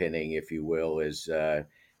underpinning, if you will, is,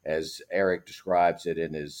 as Eric describes it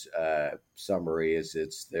in his summary,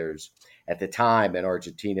 is there's at the time in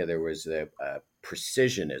Argentina, there was a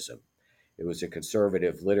precisionism. It was a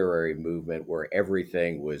conservative literary movement where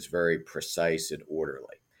everything was very precise and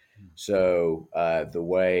orderly. So the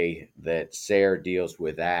way that Sayre deals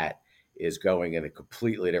with that is going in a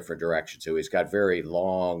completely different direction. So he's got very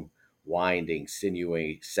long, winding,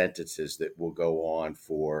 sinewy sentences that will go on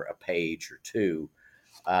for a page or two.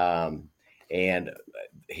 And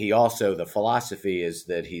he also, the philosophy is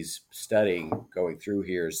that he's studying, going through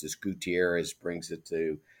here, is this Gutierrez brings it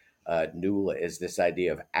to Nuala, is this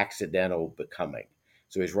idea of accidental becoming.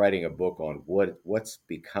 So he's writing a book on what's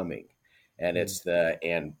becoming. And it's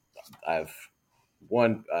and I've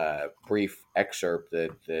one brief excerpt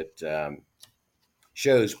that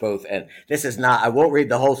shows both, and this is not, I won't read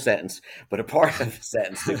the whole sentence, but a part of the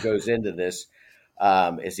sentence that goes into this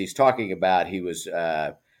is he's talking about he was,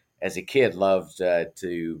 as a kid, loved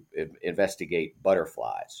to investigate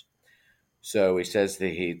butterflies. So he says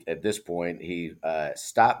that at this point, he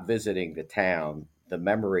stopped visiting the town, the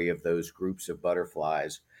memory of those groups of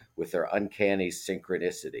butterflies with their uncanny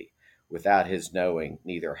synchronicity, without his knowing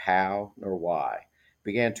neither how nor why,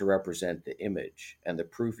 began to represent the image and the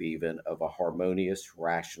proof even of a harmonious,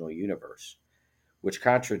 rational universe, which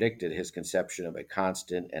contradicted his conception of a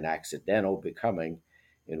constant and accidental becoming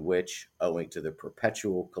in which, owing to the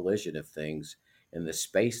perpetual collision of things in the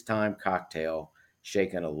space-time cocktail,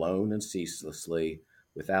 shaken alone and ceaselessly,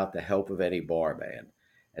 without the help of any barman.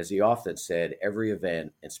 As he often said, every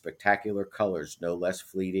event in spectacular colors, no less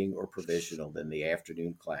fleeting or provisional than the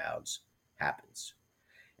afternoon clouds, happens.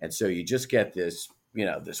 And so you just get this,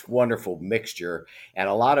 this wonderful mixture. And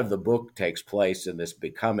a lot of the book takes place in this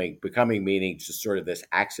becoming meaning just sort of this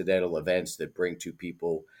accidental events that bring two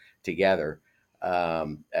people together,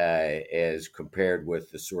 as compared with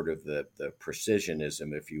the sort of the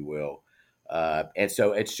precisionism, if you will. And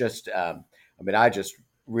so it's just, I just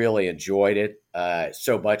really enjoyed it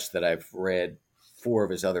so much that I've read 4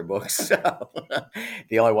 of his other books. So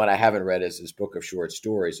the only one I haven't read is his book of short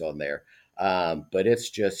stories on there. But it's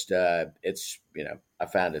just, I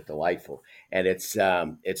found it delightful. And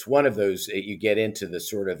it's one of those, you get into the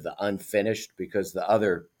sort of the unfinished, because the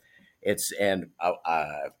other,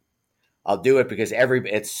 I'll do it because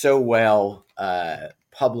it's so well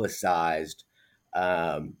publicized.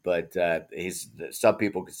 But some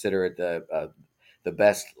people consider it the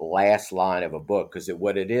best last line of a book, because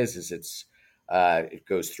what it is it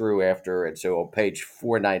goes through after, and so on page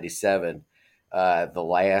 497, the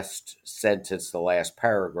last sentence, the last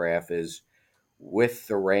paragraph is, "With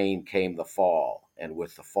the rain came the fall, and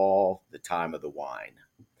with the fall, the time of the wine."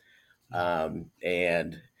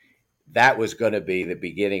 And that was going to be the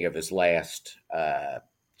beginning of his last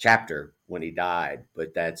chapter when he died,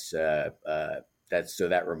 but so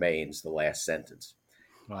that remains the last sentence.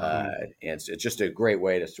 Wow. And it's just a great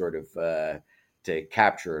way to sort of to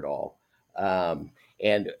capture it all.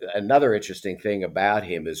 And another interesting thing about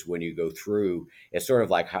him is when you go through, it's sort of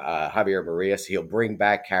like Javier Marias, he'll bring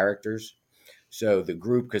back characters. So the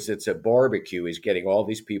group, because it's a barbecue, he's getting all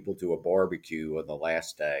these people to a barbecue on the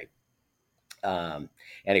last day. And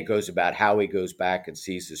it goes about how he goes back and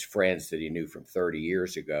sees his friends that he knew from 30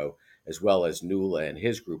 years ago, as well as Nuala and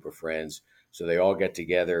his group of friends. So they all get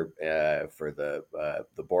together for the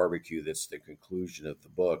barbecue. That's the conclusion of the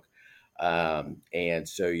book. And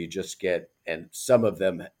so you just get, and some of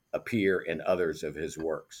them appear in others of his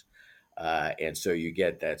works. And so you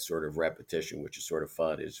get that sort of repetition, which is sort of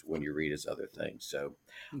fun, is when you read his other things. So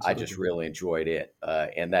I just really enjoyed it.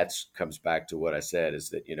 And that comes back to what I said, is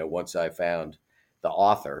that, once I found the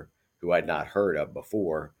author who I'd not heard of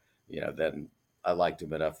before, then I liked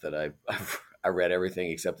him enough that I read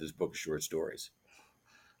everything except his book of short stories.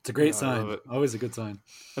 It's a great sign. Always a good sign.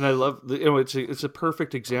 And I love, it's a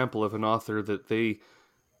perfect example of an author that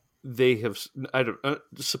they have,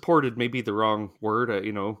 supported, maybe the wrong word,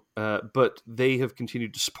 but they have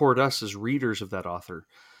continued to support us as readers of that author,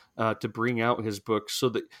 to bring out his books so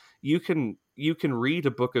that you can read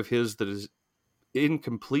a book of his that is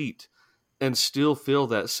incomplete, and still feel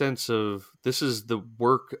that sense of this is the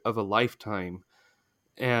work of a lifetime,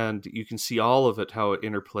 and you can see all of it, how it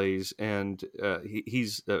interplays. And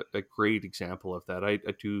he's a great example of that. I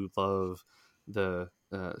do love the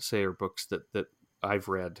Sayre books that I've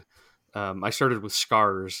read. I started with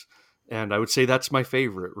Scars, and I would say that's my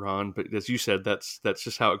favorite, Ron. But as you said, that's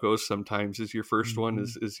just how it goes. Sometimes is your first one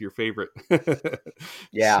is your favorite.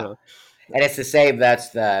 Yeah. So, and it's the same. That's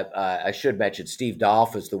the I should mention Steve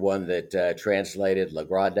Dolph is the one that translated La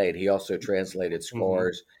Grande, and he also translated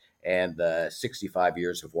Scores and the 65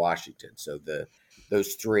 Years of Washington. So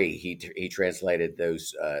those three he translated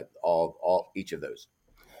those all each of those.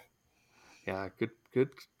 yeah,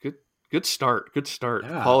 good start. Good start.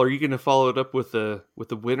 Yeah. Paul, are you going to follow it up with the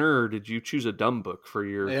winner, or did you choose a dumb book for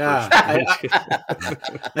your Yeah, first?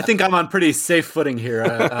 I think I'm on pretty safe footing here.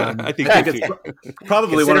 I think it's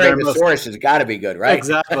probably one of their most. Source has got to be good, right?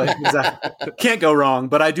 Exactly. Can't go wrong.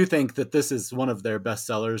 But I do think that this is one of their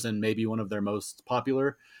bestsellers and maybe one of their most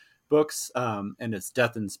popular books. And it's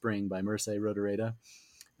Death in Spring by Merce Rodoreda,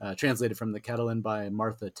 translated from the Catalan by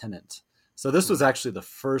Martha Tennant. So this was actually the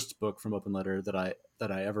first book from Open Letter that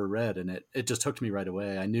I ever read, and it just hooked me right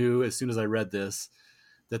away. I knew as soon as I read this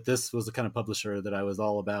that this was the kind of publisher that I was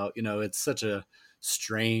all about. You know, it's such a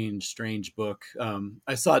strange book.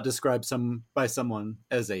 I saw it described by someone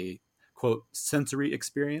as a, quote, sensory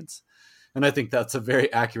experience. And I think that's a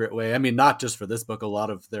very accurate way. I mean, not just for this book, a lot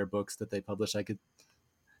of their books that they publish, I could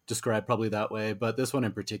describe probably that way. But this one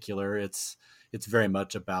in particular, it's very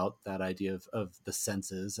much about that idea of the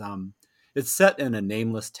senses. It's set in a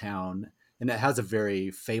nameless town, and it has a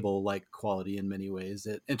very fable-like quality in many ways.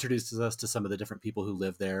 It introduces us to some of the different people who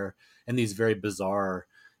live there and these very bizarre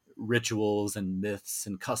rituals and myths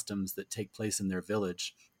and customs that take place in their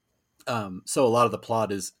village. So a lot of the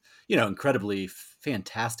plot is, incredibly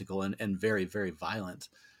fantastical and very, very violent.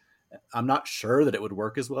 I'm not sure that it would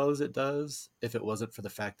work as well as it does if it wasn't for the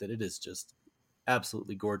fact that it is just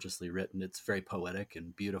absolutely gorgeously written. It's very poetic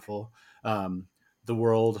and beautiful. The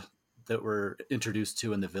world that we're introduced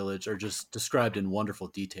to in the village are just described in wonderful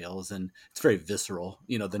details, and it's very visceral,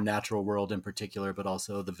 the natural world in particular, but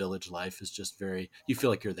also the village life is just you feel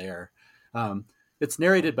like you're there. It's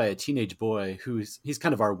narrated by a teenage boy he's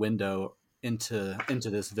kind of our window into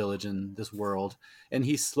this village and this world, and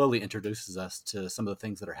he slowly introduces us to some of the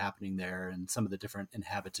things that are happening there and some of the different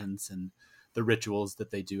inhabitants and the rituals that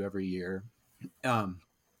they do every year.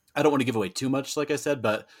 I don't want to give away too much, like I said,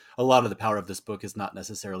 but a lot of the power of this book is not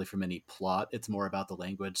necessarily from any plot. It's more about the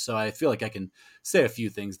language. So I feel like I can say a few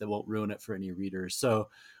things that won't ruin it for any readers. So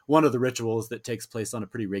one of the rituals that takes place on a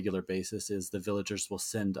pretty regular basis is the villagers will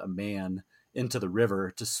send a man into the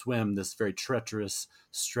river to swim this very treacherous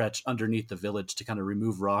stretch underneath the village to kind of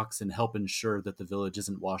remove rocks and help ensure that the village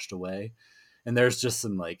isn't washed away. And there's just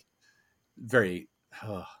some very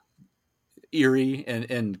eerie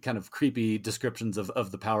and kind of creepy descriptions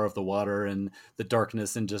of the power of the water and the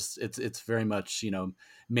darkness, and just it's very much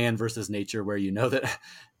man versus nature, where that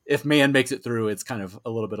if man makes it through, it's kind of a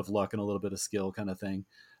little bit of luck and a little bit of skill kind of thing.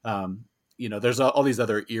 There's all these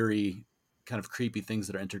other eerie kind of creepy things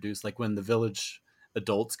that are introduced, like when the village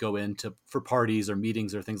adults go in for parties or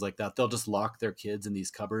meetings or things like that, they'll just lock their kids in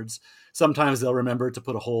these cupboards. Sometimes they'll remember to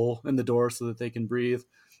put a hole in the door so that they can breathe.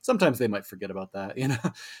 Sometimes they might forget about that,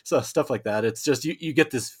 so stuff like that. It's just, you get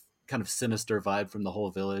this kind of sinister vibe from the whole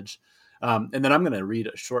village. And then I'm going to read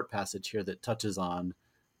a short passage here that touches on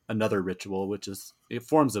another ritual, it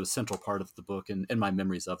forms a central part of the book and my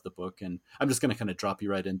memories of the book. And I'm just going to kind of drop you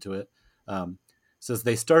right into it. It says,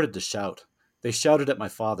 "They started to shout. They shouted at my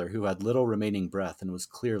father, who had little remaining breath and was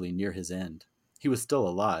clearly near his end. He was still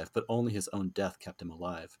alive, but only his own death kept him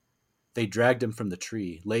alive. They dragged him from the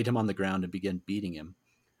tree, laid him on the ground, and began beating him.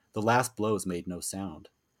 The last blows made no sound.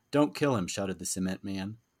 'Don't kill him,' shouted the cement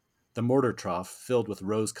man. The mortar trough, filled with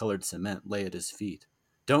rose-colored cement, lay at his feet.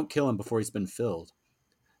 'Don't kill him before he's been filled.'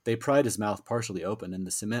 They pried his mouth partially open, and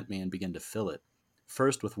the cement man began to fill it,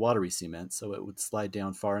 first with watery cement so it would slide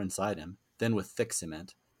down far inside him, then with thick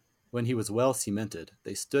cement. When he was well cemented,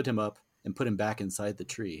 they stood him up and put him back inside the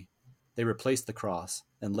tree. They replaced the cross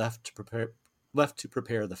and left to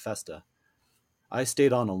prepare the festa. I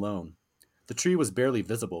stayed on alone. The tree was barely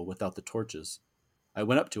visible without the torches. I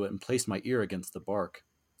went up to it and placed my ear against the bark.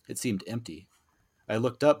 It seemed empty. I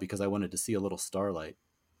looked up because I wanted to see a little starlight.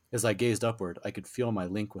 As I gazed upward, I could feel my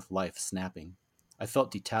link with life snapping. I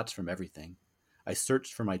felt detached from everything. I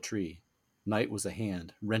searched for my tree. Night was a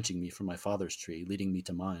hand, wrenching me from my father's tree, leading me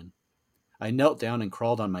to mine. I knelt down and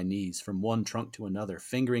crawled on my knees from one trunk to another,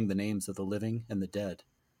 fingering the names of the living and the dead.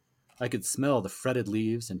 I could smell the fretted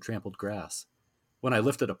leaves and trampled grass. When I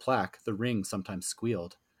lifted a plaque, the ring sometimes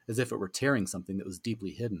squealed, as if it were tearing something that was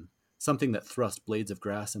deeply hidden, something that thrust blades of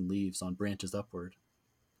grass and leaves on branches upward.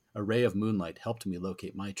 A ray of moonlight helped me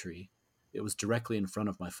locate my tree. It was directly in front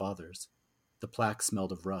of my father's. The plaque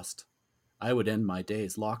smelled of rust. I would end my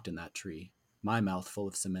days locked in that tree, my mouth full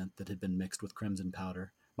of cement that had been mixed with crimson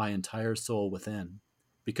powder, my entire soul within.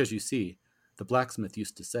 Because you see, the blacksmith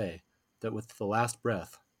used to say that with the last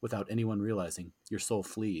breath, without anyone realizing, your soul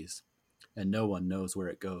flees, and no one knows where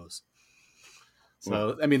it goes.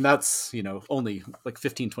 So, I mean, that's, only like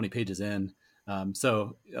 15, 20 pages in.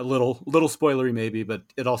 So a little spoilery maybe, but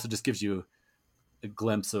it also just gives you a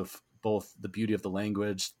glimpse of both the beauty of the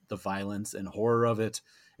language, the violence and horror of it,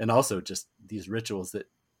 and also just these rituals that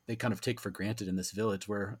they kind of take for granted in this village,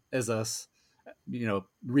 where as us,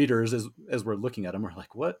 readers, as we're looking at them, we're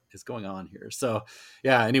like, what is going on here? So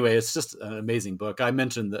yeah, anyway, it's just an amazing book. I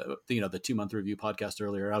mentioned the 2-month review podcast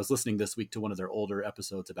earlier. I was listening this week to one of their older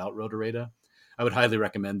episodes about Rotoreda. I would highly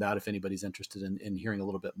recommend that if anybody's interested in hearing a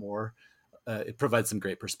little bit more. It provides some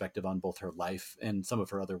great perspective on both her life and some of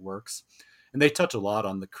her other works. And they touch a lot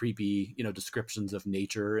on the creepy, descriptions of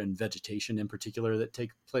nature and vegetation in particular that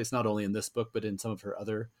take place not only in this book, but in some of her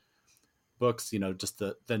other books, just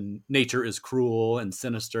the nature is cruel and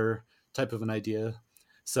sinister type of an idea.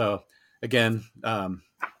 So again,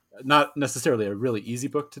 not necessarily a really easy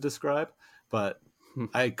book to describe, but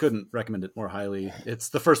I couldn't recommend it more highly. It's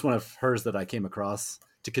the first one of hers that I came across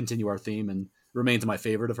to continue our theme, and remains my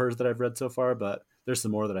favorite of hers that I've read so far, but there's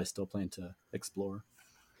some more that I still plan to explore.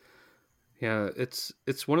 Yeah, it's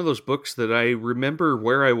one of those books that I remember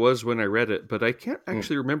where I was when I read it, but I can't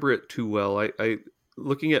actually remember it too well. I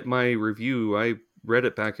looking at my review, I read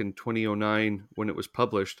it back in 2009 when it was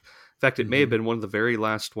published. In fact, it may have been one of the very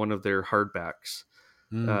last one of their hardbacks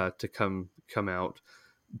to come out.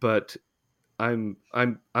 But I'm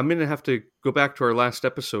going to have to go back to our last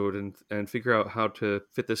episode and figure out how to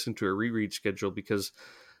fit this into a reread schedule, because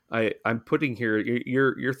I'm putting here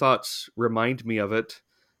your thoughts remind me of it,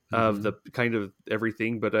 of the kind of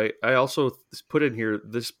everything, but I also put in here,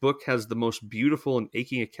 this book has the most beautiful and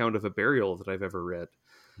aching account of a burial that I've ever read.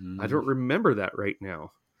 I don't remember that right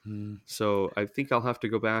now. So I think I'll have to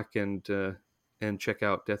go back and check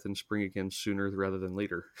out Death in Spring again sooner rather than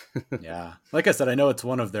later. Yeah. Like I said, I know it's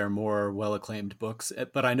one of their more well-acclaimed books,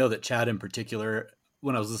 but I know that Chad in particular,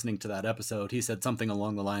 when I was listening to that episode, he said something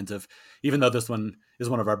along the lines of, even though this one is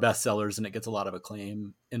one of our best sellers and it gets a lot of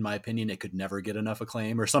acclaim, in my opinion, it could never get enough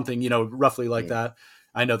acclaim, or something, roughly like that.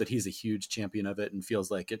 I know that he's a huge champion of it and feels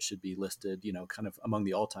like it should be listed, kind of among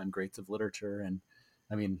the all-time greats of literature. And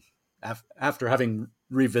I mean, after having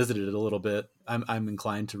revisited it a little bit, I'm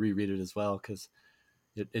inclined to reread it as well, because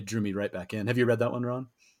it drew me right back in. Have you read that one, Ron?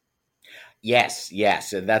 Yes.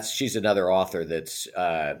 And she's another author that's,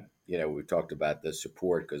 we talked about the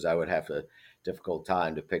support, because I would have a difficult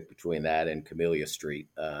time to pick between that and Camellia Street,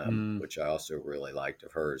 which I also really liked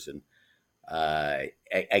of hers. And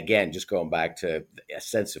again, just going back to a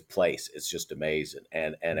sense of place, it's just amazing.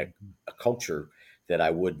 And a culture that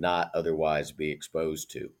I would not otherwise be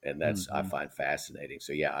exposed to. And that's, I find fascinating.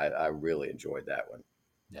 So yeah, I really enjoyed that one.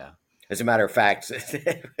 Yeah. As a matter of fact,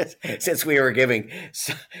 since we were giving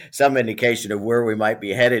some indication of where we might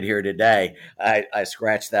be headed here today, I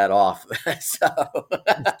scratched that off. So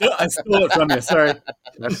I stole it from you. Sorry.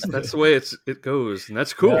 That's the way it goes, and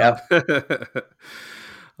that's cool. Yeah.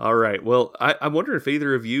 All right. Well, I wonder if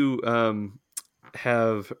either of you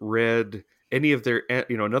have read any of their,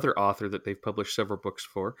 another author that they've published several books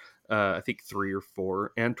for. I think 3 or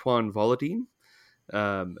 4. Antoine Volodine,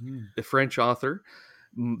 the French author.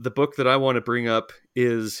 The book that I want to bring up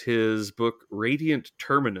is his book Radiant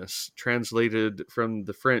Terminus, translated from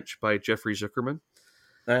the French by Jeffrey Zuckerman.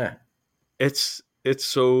 It's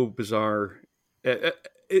so bizarre.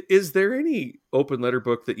 Is there any open letter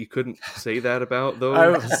book that you couldn't say that about, though? I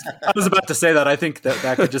was about to say that. I think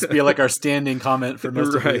that could just be like our standing comment for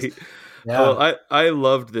most of these. Yeah. Well, I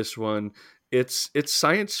loved this one. It's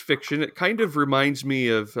science fiction. It kind of reminds me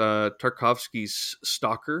of Tarkovsky's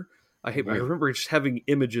Stalker. I remember just having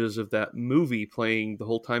images of that movie playing the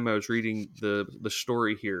whole time I was reading the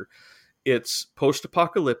story here. It's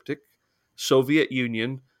post-apocalyptic, Soviet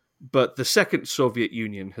Union, but the second Soviet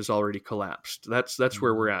Union has already collapsed. That's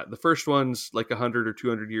where we're at. The first one's like 100 or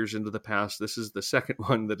 200 years into the past. This is the second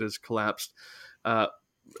one that has collapsed.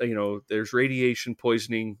 There's radiation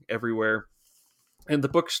poisoning everywhere. And the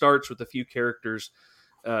book starts with a few characters.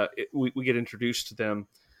 We get introduced to them.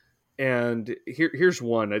 And here's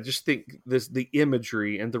one. I just think the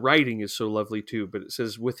imagery and the writing is so lovely too. But it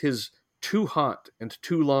says, with his too hot and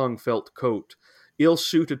too long felt coat, ill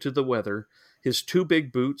suited to the weather, his too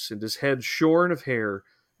big boots, and his head shorn of hair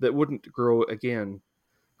that wouldn't grow again,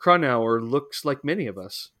 Kronauer looks like many of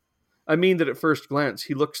us. I mean that at first glance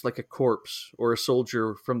he looks like a corpse or a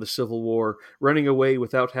soldier from the Civil War, running away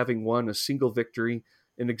without having won a single victory,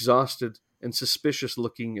 an exhausted and suspicious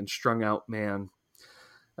looking and strung out man.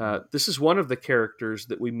 This is one of the characters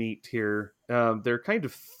that we meet here. There are kind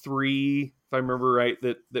of three, if I remember right,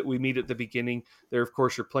 that we meet at the beginning. There, of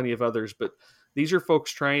course, are plenty of others, but these are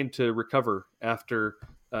folks trying to recover after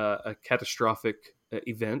a catastrophic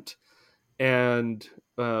event. And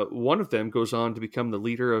one of them goes on to become the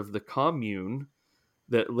leader of the commune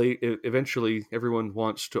that eventually everyone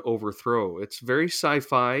wants to overthrow. It's very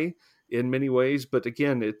sci-fi in many ways, but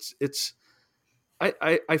again,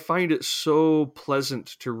 I find it so pleasant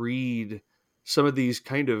to read some of these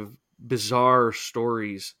kind of bizarre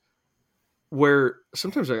stories where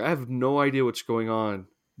sometimes I have no idea what's going on,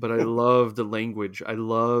 but I love the language. I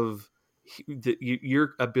love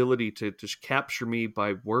your ability to just capture me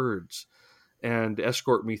by words and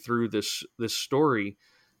escort me through this story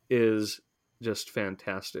is just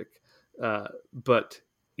fantastic. But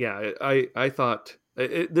yeah, I thought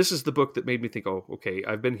this is the book that made me think, oh, okay,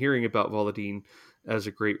 I've been hearing about Volodine as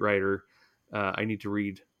a great writer. I need to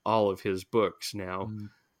read all of his books now,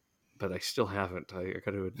 but I still haven't. I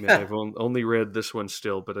got to admit, I've only read this one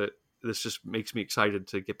still, but this just makes me excited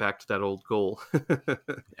to get back to that old goal.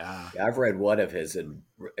 Yeah, I've read one of his and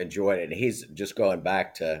enjoyed it. And he's just going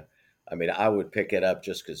back to, I mean, I would pick it up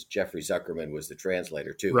just because Jeffrey Zuckerman was the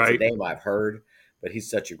translator too. Right. It's a name I've heard, but he's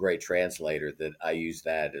such a great translator that I use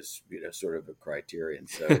that as, sort of a criterion.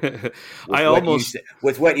 So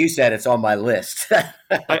with what you said, it's on my list.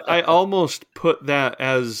 I almost put that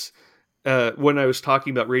as when I was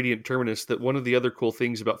talking about Radiant Terminus, that one of the other cool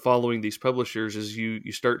things about following these publishers is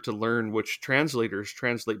you start to learn which translators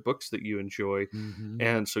translate books that you enjoy. Mm-hmm.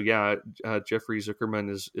 And so, Jeffrey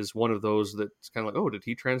Zuckerman is one of those that's kind of like, oh, did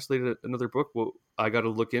he translate another book? Well, I got to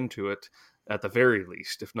look into it at the very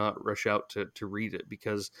least, if not rush out to read it,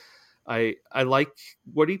 because I like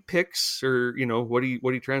what he picks or, what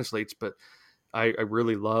he translates, but I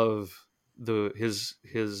really love his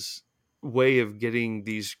way of getting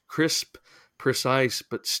these crisp, precise,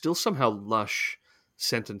 but still somehow lush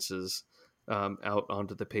sentences out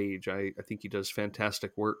onto the page. I think he does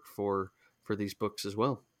fantastic work for these books as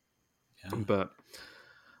well. Yeah. But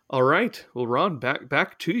all right, well, Ron,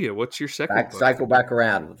 back to you. What's your second book? Cycle back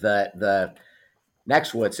around. The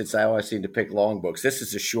next one, since I always seem to pick long books, this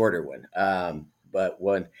is a shorter one. But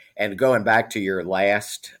going back to your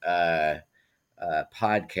last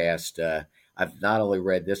podcast, I've not only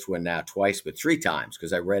read this one now twice, but 3 times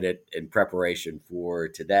because I read it in preparation for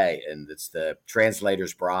today. And it's The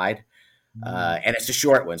Translator's Bride. And it's a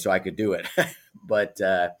short one, so I could do it. But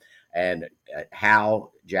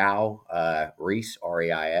Hal Zhao Reis,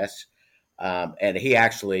 R-E-I-S. And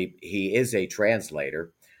he is a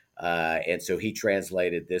translator. And so he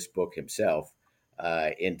translated this book himself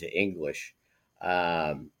into English.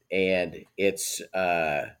 And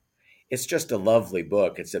it's just a lovely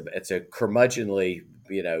book. It's a curmudgeonly,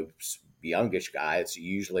 youngish guy. It's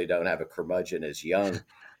usually don't have a curmudgeon as young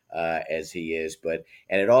as he is,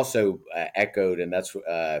 and it also echoed, and that's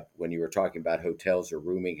when you were talking about hotels or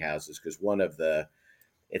rooming houses, because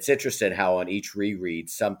it's interesting how on each reread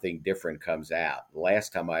something different comes out. The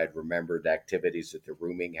last time I had remembered activities at the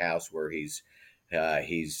rooming house where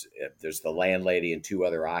there's the landlady and 2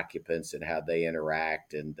 other occupants and how they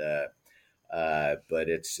interact, and but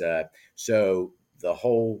it's so the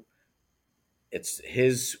whole, it's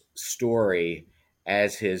his story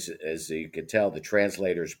as you can tell, the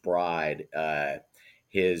translator's bride.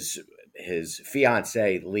 His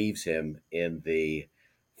fiance leaves him in the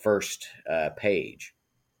first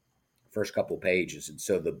couple pages, and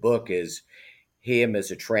so the book is him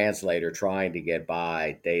as a translator trying to get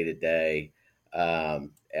by day to day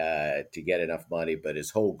to get enough money, but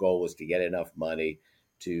his whole goal is to get enough money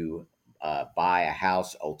to buy a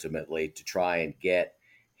house ultimately to try and get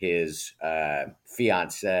his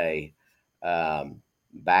fiance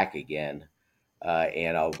back again.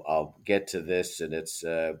 And I'll get to this, and it's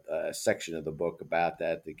a section of the book about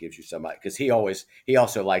that gives you some, because he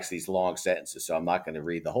also likes these long sentences, so I'm not going to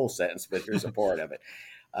read the whole sentence, but here's a part of it.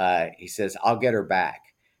 He says, "I'll get her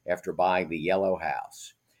back after buying the yellow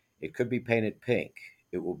house. It could be painted pink.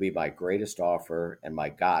 It will be my greatest offer, and my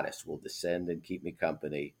goddess will descend and keep me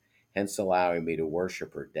company, hence allowing me to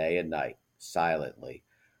worship her day and night, silently,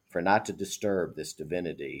 for not to disturb this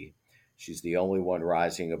divinity. She's the only one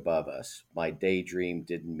rising above us. My daydream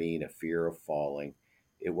didn't mean a fear of falling.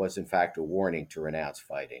 It was, in fact, a warning to renounce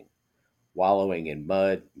fighting. Wallowing in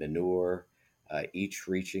mud, manure, each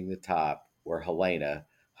reaching the top, where Helena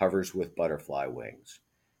hovers with butterfly wings.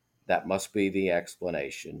 That must be the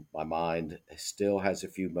explanation. My mind still has a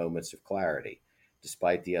few moments of clarity,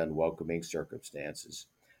 despite the unwelcoming circumstances.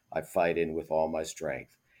 I fight in with all my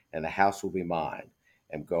strength, and the house will be mine.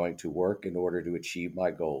 I'm going to work in order to achieve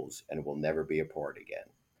my goals and will never be apart again.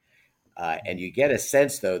 And you get a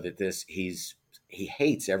sense, though, that he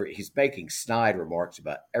hates he's making snide remarks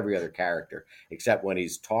about every other character, except when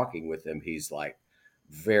he's talking with them, he's like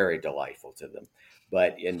very delightful to them.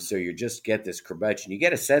 And so you just get this curmudgeon. You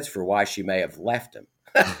get a sense for why she may have left him.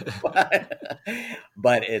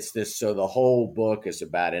 but it's this, so the whole book is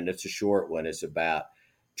about, and it's a short one, it's about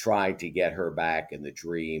trying to get her back and the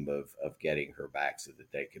dream of getting her back so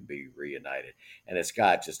that they can be reunited. And it's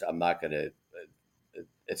got just, I'm not going to,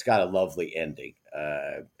 it's got a lovely ending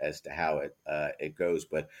as to how it goes.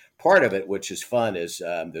 But part of it, which is fun, is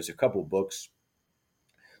there's a couple books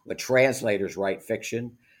when translators write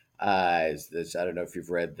fiction. I don't know if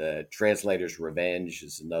you've read The Translator's Revenge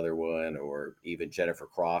is another one, or even Jennifer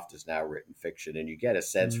Croft has now written fiction, and you get a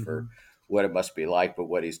sense for what it must be like. But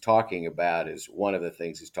what he's talking about is, one of the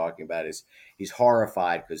things he's talking about is he's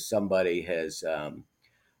horrified because somebody has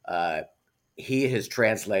he has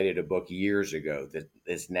translated a book years ago that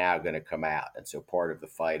is now going to come out. And so part of the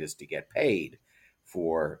fight is to get paid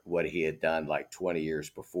for what he had done like 20 years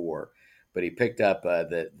before. But he picked up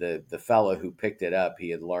the fellow who picked it up. He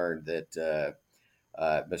had learned that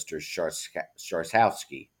Mr.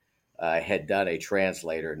 Szarzowski had done a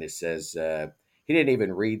translator, and it says he didn't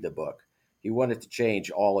even read the book. He wanted to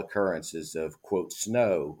change all occurrences of, quote,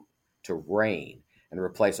 snow to rain, and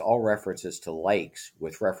replace all references to lakes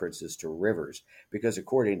with references to rivers, because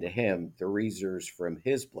according to him, the readers from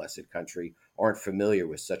his blessed country aren't familiar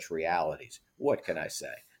with such realities. What can I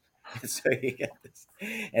say?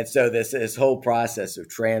 And so this whole process of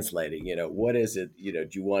translating, what is it? Do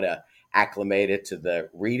you want to acclimate it to the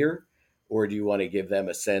reader, or do you want to give them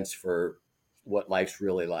a sense for what life's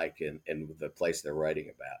really like in the place they're writing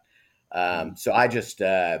about? So I just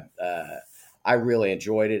I really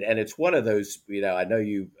enjoyed it. And it's one of those, I know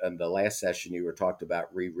you, in the last session, you were talked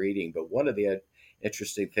about rereading, but one of the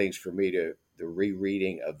interesting things for me to the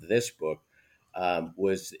rereading of this book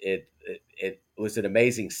was it was an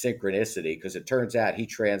amazing synchronicity, because it turns out he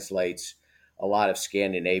translates a lot of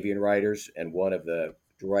Scandinavian writers. And one of the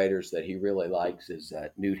writers that he really likes is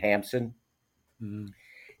Knut Hamsun. Mm-hmm.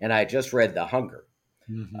 And I just read The Hunger,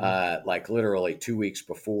 like literally 2 weeks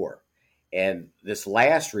before. And this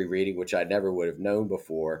last rereading, which I never would have known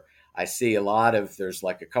before, I see there's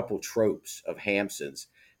like a couple tropes of Hamsun's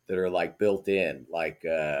that are like built in, like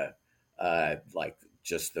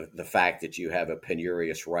just the fact that you have a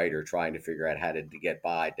penurious writer trying to figure out how to get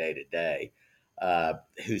by day to day,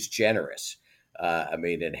 who's generous.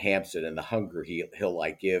 In Hamsun and The Hunger, he'll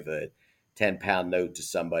like give a 10-pound note to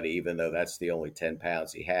somebody, even though that's the only 10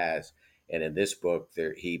 pounds he has. And in this book,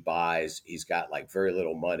 he's got like very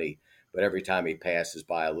little money, but every time he passes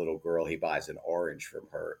by a little girl, he buys an orange from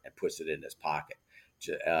her and puts it in his pocket.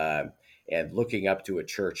 And looking up to a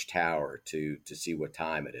church tower to see what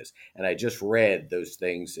time it is. And I just read those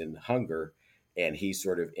things in Hunger, and he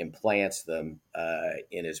sort of implants them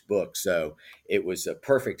in his book. So it was a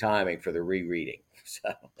perfect timing for the rereading.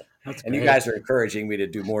 So, and you guys are encouraging me to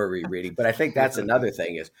do more rereading. But I think that's another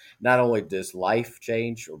thing, is not only does life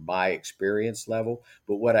change, or my experience level,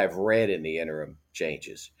 but what I've read in the interim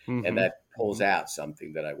changes. Mm-hmm. And that pulls out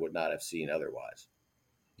something that I would not have seen otherwise.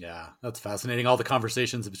 Yeah, that's fascinating. All the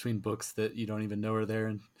conversations between books that you don't even know are there.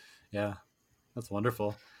 And yeah, that's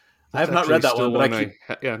wonderful. I have not read that one,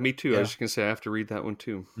 but yeah, me too. Yeah. I was just going to say I have to read that one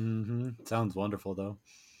too. Mm-hmm. Sounds wonderful, though.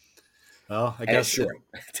 Well, I guess short.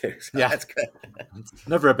 So yeah, that's good. It's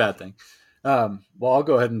never a bad thing. Well, I'll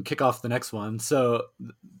go ahead and kick off the next one. So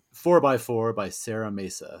 4x4 by Sarah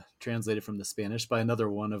Mesa, translated from the Spanish by another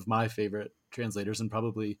one of my favorite translators, and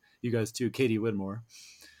probably you guys too, Katie Widmore.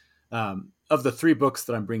 Of the three books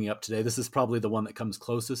that I'm bringing up today, this is probably the one that comes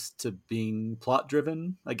closest to being plot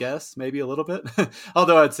driven, I guess, maybe a little bit,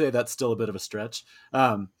 although I'd say that's still a bit of a stretch.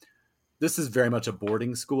 This is very much a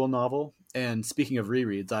boarding school novel. And speaking of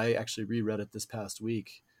rereads, I actually reread it this past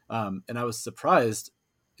week. And I was surprised.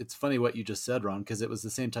 It's funny what you just said, Ron, because it was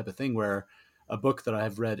the same type of thing where a book that I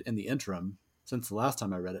have read in the interim since the last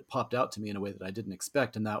time I read it popped out to me in a way that I didn't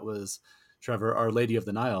expect. And that was Trevor, Our Lady of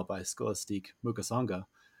the Nile by Scholastique Mukasonga.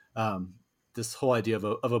 This whole idea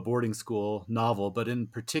of a boarding school novel, but in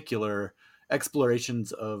particular,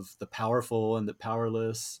 explorations of the powerful and the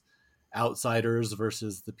powerless, outsiders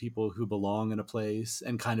versus the people who belong in a place,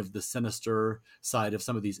 and kind of the sinister side of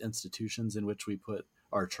some of these institutions in which we put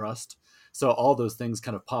our trust. So all those things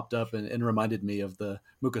kind of popped up and reminded me of the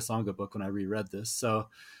Mukasonga book when I reread this. So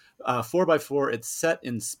 4x4, it's set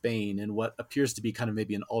in Spain in what appears to be kind of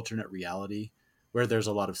maybe an alternate reality where there's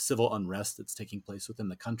a lot of civil unrest that's taking place within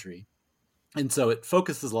the country. And so it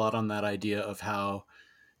focuses a lot on that idea of how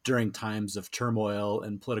during times of turmoil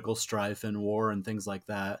and political strife and war and things like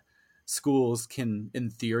that, schools can, in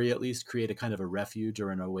theory at least, create a kind of a refuge or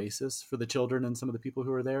an oasis for the children and some of the people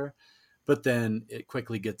who are there. But then it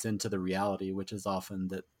quickly gets into the reality, which is often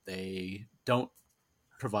that they don't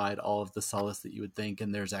provide all of the solace that you would think.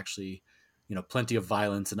 And there's actually, plenty of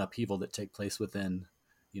violence and upheaval that take place within,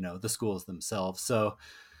 the schools themselves. So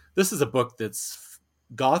this is a book that's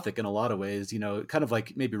Gothic in a lot of ways, kind of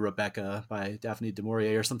like maybe Rebecca by Daphne du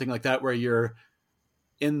Maurier or something like that, where you're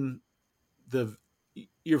seeing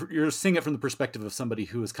it from the perspective of somebody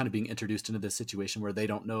who is kind of being introduced into this situation where they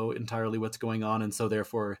don't know entirely what's going on, and so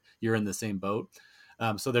therefore you're in the same boat.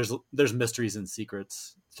 So there's mysteries and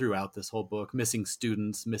secrets throughout this whole book, missing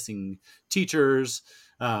students, missing teachers.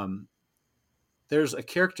 There's a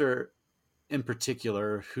character in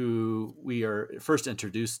particular who we are first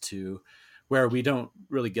introduced to where we don't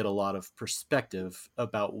really get a lot of perspective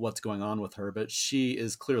about what's going on with her, but she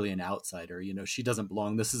is clearly an outsider. She doesn't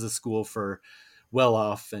belong. This is a school for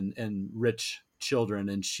well-off and rich children,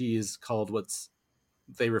 and she's called what's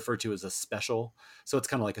they refer to as a special. So it's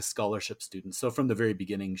kind of like a scholarship student. So from the very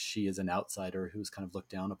beginning, she is an outsider who's kind of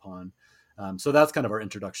looked down upon. So that's kind of our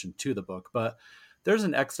introduction to the book. But there's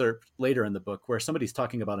an excerpt later in the book where somebody's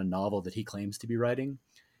talking about a novel that he claims to be writing.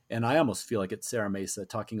 And I almost feel like it's Sarah Mesa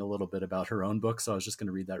talking a little bit about her own book. So I was just going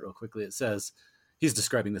to read that real quickly. It says, he's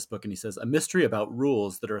describing this book and he says, a mystery about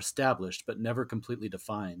rules that are established but never completely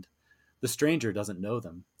defined. The stranger doesn't know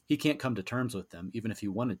them. He can't come to terms with them, even if he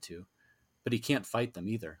wanted to. But he can't fight them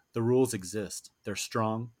either. The rules exist. They're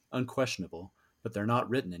strong, unquestionable, but they're not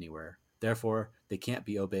written anywhere. Therefore, they can't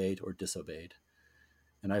be obeyed or disobeyed.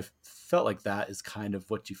 And I felt like that is kind of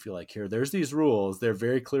what you feel like here. There's these rules. They're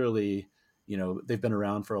very clearly, they've been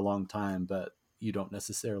around for a long time, but you don't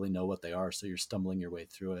necessarily know what they are. So you're stumbling your way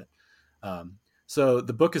through it. So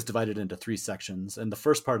the book is divided into 3 sections. And the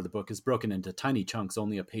first part of the book is broken into tiny chunks,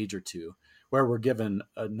 only a page or two, where we're given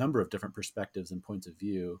a number of different perspectives and points of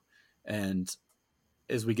view. And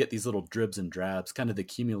as we get these little dribs and drabs, kind of the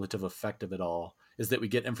cumulative effect of it all is that we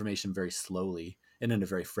get information very slowly and in a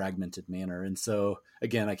very fragmented manner. And so,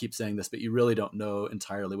 again, I keep saying this, but you really don't know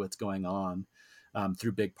entirely what's going on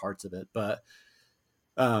through big parts of it. But,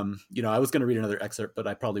 I was going to read another excerpt, but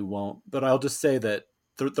I probably won't. But I'll just say that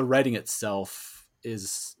the writing itself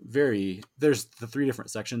is there's the 3 different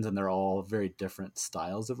sections and they're all very different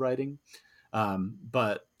styles of writing.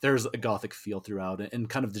 But there's a Gothic feel throughout and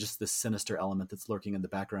kind of just this sinister element that's lurking in the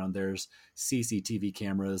background. There's CCTV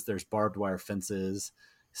cameras, there's barbed wire fences,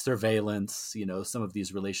 surveillance, some of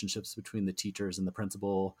these relationships between the teachers and the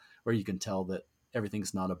principal, where you can tell that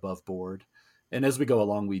everything's not above board. And as we go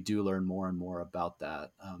along, we do learn more and more about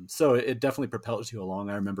that. So it definitely propels you along.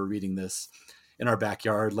 I remember reading this in our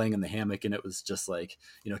backyard, laying in the hammock, and it was just like,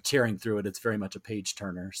 tearing through it. It's very much a page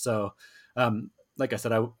turner. So, like I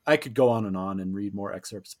said, I could go on and read more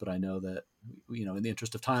excerpts, but I know that, in the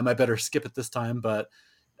interest of time, I better skip it this time. But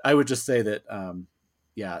I would just say that,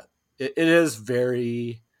 it is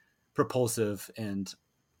very propulsive, and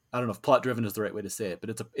I don't know if plot driven is the right way to say it, but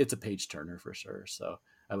it's a page turner for sure. So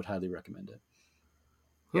I would highly recommend it.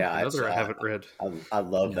 Yeah, another I haven't read. I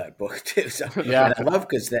love that book too. So, yeah, I love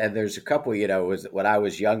because there's a couple. When I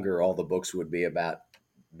was younger, all the books would be about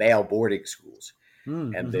male boarding schools.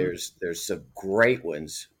 And there's some great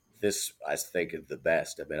ones. This, I think, is the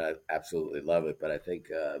best. I mean, I absolutely love it. But I think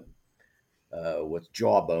with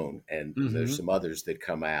Jawbone, and there's some others that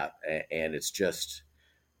come out, and it's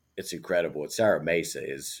incredible. And Sarah Mesa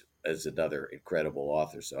is another incredible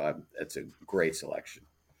author. So it's a great selection.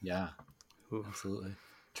 Yeah, absolutely.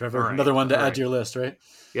 Trevor, another one to add to your list, right?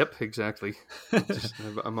 Yep, exactly.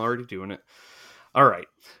 I'm already doing it. All right.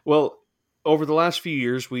 Well, over the last few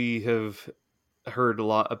years, we have heard a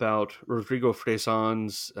lot about Rodrigo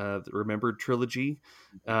Freson's the Remembered trilogy,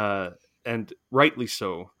 and rightly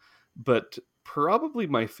so. But probably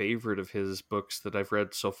my favorite of his books that I've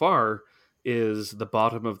read so far is The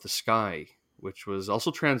Bottom of the Sky, which was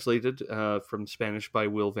also translated from Spanish by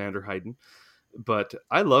Will van der Heyden. But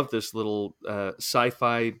I love this little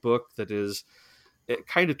sci-fi book it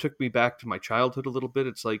kind of took me back to my childhood a little bit.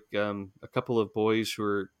 It's like a couple of boys who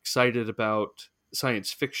are excited about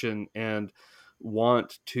science fiction and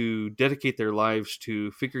want to dedicate their lives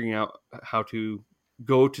to figuring out how to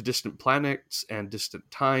go to distant planets and distant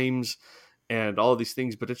times and all of these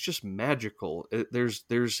things, but it's just magical.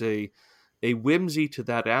 There's a whimsy to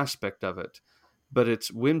that aspect of it, but it's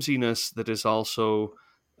whimsiness that is also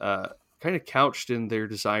kind of couched in their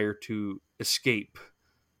desire to escape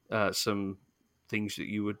some things that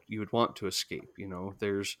you would want to escape. You know,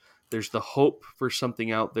 there's the hope for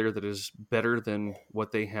something out there that is better than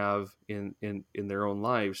what they have in their own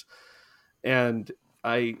lives. And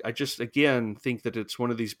I just, again, think that it's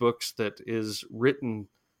one of these books that is written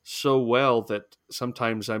so well that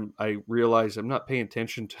sometimes I realize I'm not paying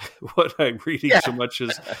attention to what I'm reading so much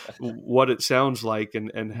as what it sounds like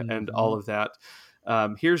and all of that.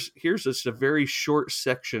 Here's just a very short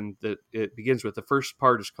section that it begins with. The first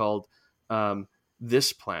part is called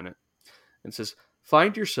This Planet. And says,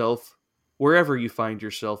 find yourself wherever you find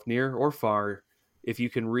yourself, near or far. If you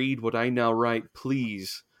can read what I now write,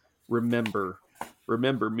 please remember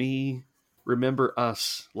me, remember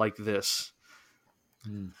us like this.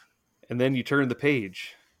 And then you turn the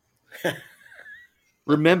page.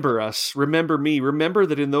 Remember us, remember me, remember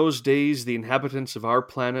that in those days the inhabitants of our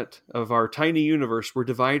planet, of our tiny universe, were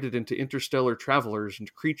divided into interstellar travelers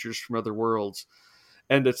and creatures from other worlds.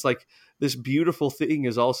 And it's like this beautiful thing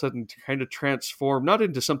is all of a sudden kind of transformed, not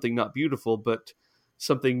into something not beautiful, but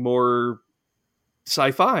something more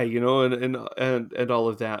sci-fi, you know, and all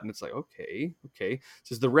of that. And it's like, okay. It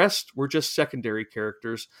says the rest were just secondary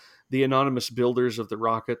characters, the anonymous builders of the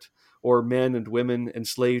rocket, or men and women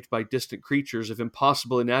enslaved by distant creatures of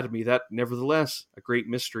impossible anatomy that, nevertheless, a great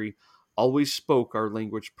mystery, always spoke our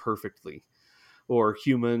language perfectly. Or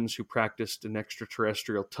humans who practiced an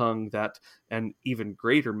extraterrestrial tongue that, an even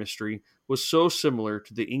greater mystery, was so similar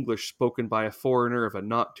to the English spoken by a foreigner of a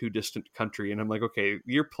not too distant country. And I'm like, okay,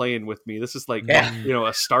 you're playing with me. This is like, you know,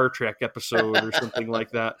 a Star Trek episode or something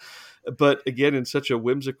like that. But again, in such a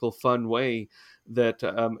whimsical, fun way that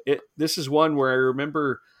this is one where I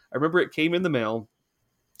remember it came in the mail,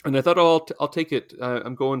 and I thought, oh, I'll take it.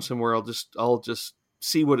 I'm going somewhere. I'll just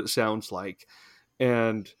see what it sounds like,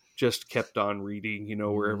 and just kept on reading, you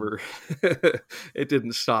know, wherever. It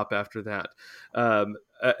didn't stop after that. And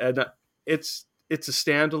it's a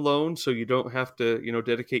standalone, so you don't have to, you know,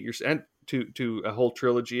 dedicate to a whole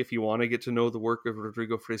trilogy if you want to get to know the work of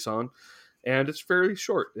Rodrigo Fresson. And it's fairly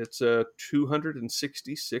short. It's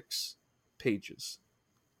 266 pages,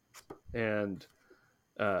 and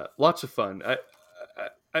lots of fun.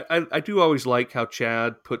 I do always like how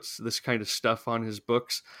Chad puts this kind of stuff on his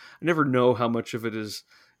books. I never know how much of it is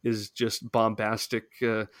just bombastic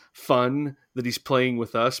fun that he's playing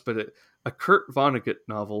with us, but a Kurt Vonnegut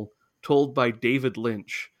novel told by David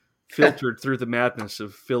Lynch, filtered through the madness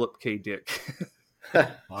of Philip K. Dick.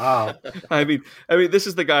 Wow. I mean, this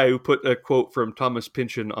is the guy who put a quote from Thomas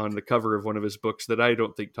Pynchon on the cover of one of his books that I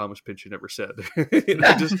don't think Thomas Pynchon ever said. You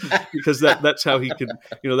know, just because that's how he can,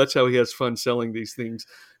 you know, that's how he has fun selling these things.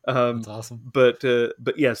 That's awesome. But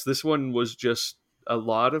yes, this one was just a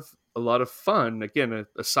lot of fun. Again, a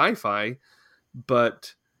sci-fi,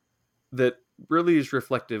 but that really is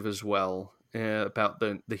reflective as well about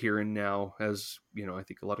the here and now, as you know, I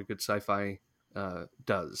think a lot of good sci-fi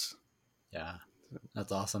does. Yeah.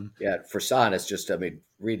 That's awesome. Yeah, Fresson is just, I mean,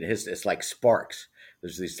 reading his, it's like sparks.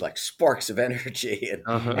 There's these like sparks of energy.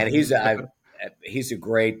 And he's a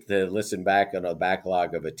great, to listen back on a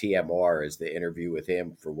backlog of a TMR is the interview with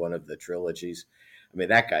him for one of the trilogies. I mean,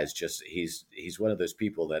 that guy's just, he's one of those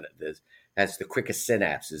people that has the quickest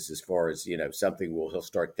synapses as far as, you know, he'll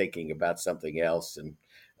start thinking about something else. And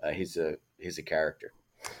he's a character.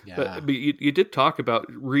 Yeah. But you did talk about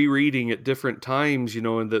rereading at different times, you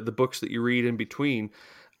know, and the books that you read in between.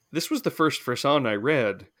 This was the first Fresson I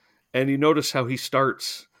read, and you notice how he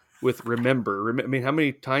starts with remember. I mean, how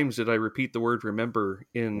many times did I repeat the word remember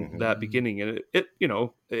in that beginning? And it you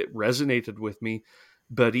know, it resonated with me,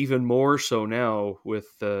 but even more so now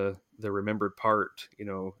with the remembered part, you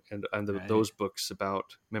know, and those books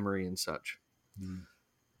about memory and such.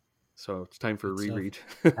 So it's time for a reread.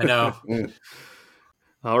 I know.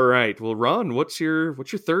 All right. Well, Ron, what's your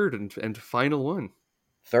third and final one?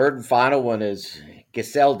 Third and final one is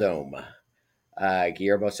Geseldom,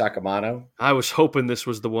 Guillermo Sacamano. I was hoping this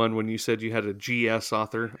was the one when you said you had a GS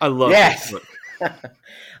author. I love this book.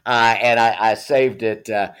 And I saved it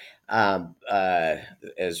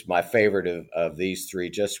as my favorite of these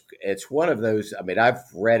three. Just it's one of those. I mean, I've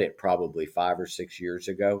read it probably 5 or 6 years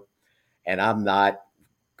ago, and I'm not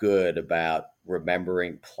good about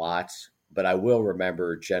remembering plots. But I will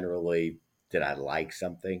remember generally that I like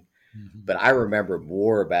something. But I remember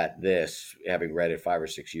more about this, having read it 5 or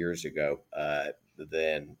 6 years ago,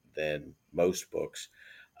 than most books.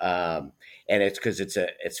 And it's because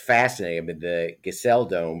it's fascinating. I mean, the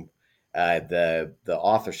Geseldom, the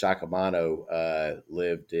author Sacamano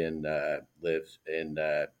lives in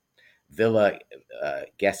Villa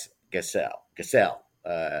Gesell,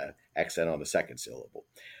 accent on the second syllable.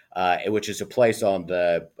 which is a place on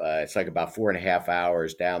the, it's like about 4.5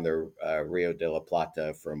 hours down the Rio de la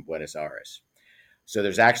Plata from Buenos Aires. So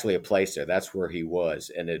there's actually a place there. That's where he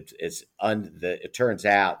was. And it turns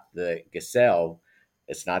out the Gesell,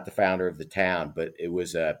 it's not the founder of the town, but it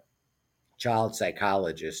was a child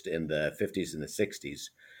psychologist in the 50s and the 60s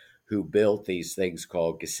who built these things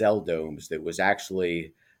called Gesell domes that was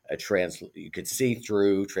actually you could see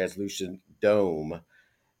through translucent dome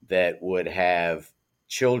that would have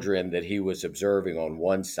children that he was observing on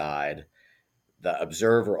one side, the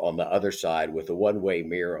observer on the other side, with a one-way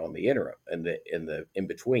mirror on the in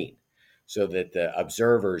between, so that the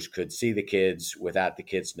observers could see the kids without the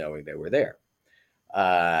kids knowing they were there.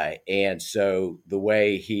 And so the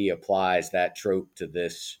way he applies that trope to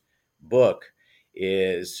this book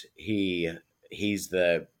is he's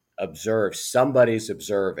the somebody's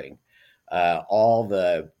observing all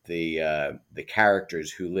the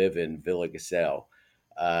characters who live in Villa Gesell,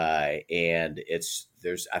 and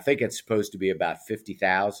I think it's supposed to be about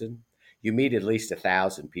 50,000. You meet at least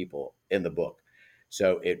 1,000 people in the book,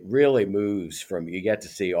 so it really moves from, you get to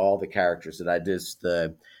see all the characters.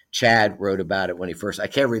 And Chad wrote about it when he first. I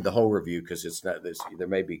can't read the whole review because it's not this. There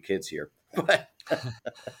may be kids here, but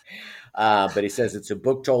he says it's a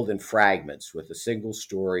book told in fragments with a single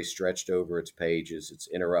story stretched over its pages. It's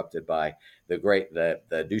interrupted by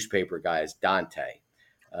the newspaper guy is Dante,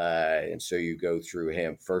 and so you go through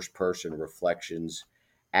him, first person reflections,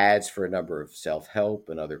 ads for a number of self help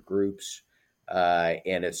and other groups,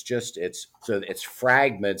 and it's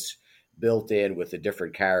fragments built in with the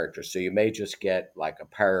different characters. So you may just get like a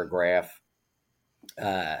paragraph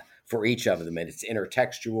for each of them, and it's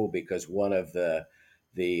intertextual because one of the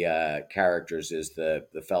characters is the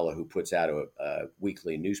fellow who puts out a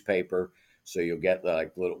weekly newspaper. So you'll get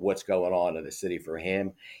like what's going on in the city for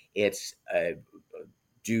him. It's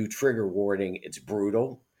due trigger warning. It's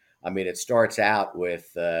brutal. I mean, it starts out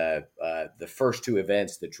with the first two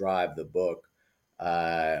events that drive the book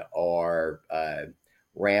are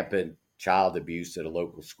rampant child abuse at a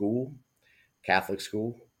local school, Catholic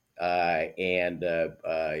school, and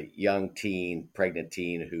a young pregnant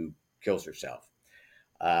teen who kills herself.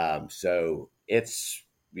 So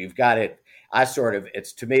you've got it.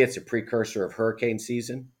 To me, it's a precursor of hurricane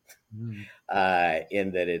season,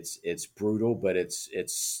 in that it's brutal, but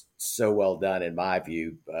it's so well done in my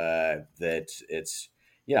view, that it's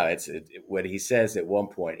what he says at one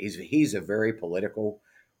point. He's a very political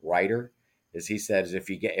writer. As he says, if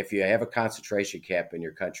you have a concentration camp in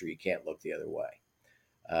your country, you can't look the other way.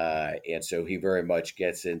 And so he very much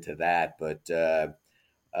gets into that, but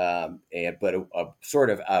sort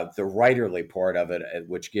of the writerly part of it,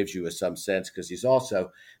 which gives you some sense, because he's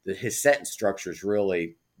also his sentence structure is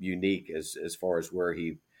really unique as far as where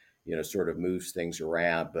he sort of moves things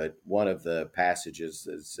around. But one of the passages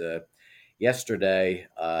is yesterday,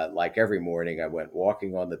 like every morning, I went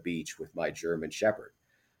walking on the beach with my German Shepherd.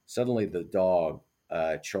 Suddenly the dog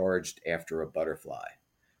charged after a butterfly.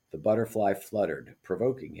 The butterfly fluttered,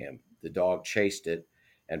 provoking him. The dog chased it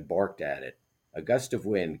and barked at it. A gust of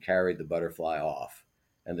wind carried the butterfly off,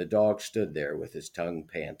 and the dog stood there with his tongue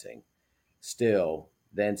panting. Still,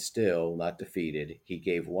 not defeated, he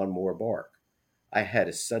gave one more bark. I had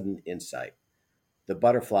a sudden insight. The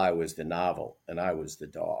butterfly was the novel, and I was the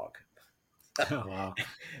dog. Oh, wow.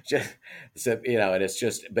 And it's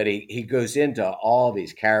just, but he goes into all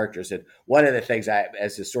these characters. And one of the things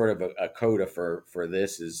as a sort of a coda for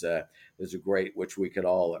this is, there's a great, which we can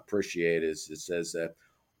all appreciate, is it says,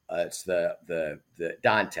 it's the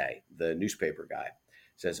Dante, the newspaper guy,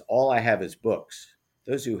 says, all I have is books.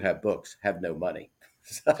 Those who have books have no money.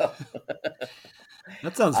 So,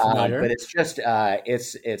 that sounds familiar. But it's just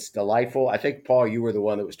it's delightful. I think, Paul, you were the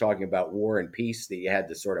one that was talking about War and Peace, that you had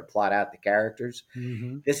to sort of plot out the characters.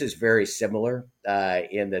 Mm-hmm. This is very similar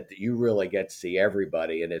in that you really get to see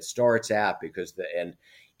everybody, and it starts out because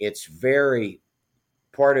it's very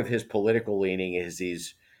part of his political leaning is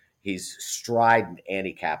he's strident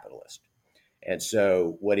anti-capitalist, and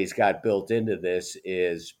so what he's got built into this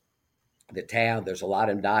is the town. There's a lot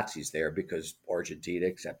of Nazis there because Argentina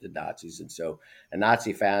accepted Nazis. And so a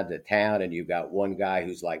Nazi founded a town, and you've got one guy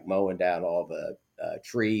who's like mowing down all the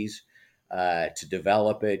trees to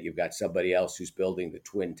develop it. You've got somebody else who's building the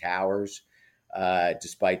Twin Towers,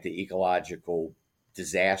 despite the ecological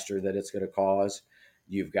disaster that it's going to cause.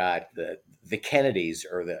 You've got the Kennedys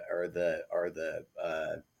are the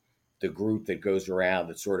group that goes around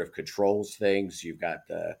that sort of controls things. You've got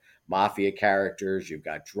the mafia characters, you've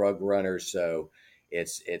got drug runners. So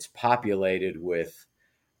it's populated with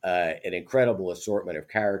an incredible assortment of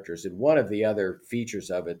characters. And one of the other features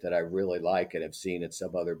of it that I really like and have seen in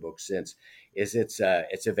some other books since is it's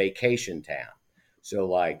a vacation town.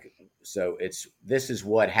 So this is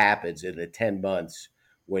what happens in the 10 months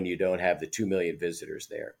when you don't have the 2 million visitors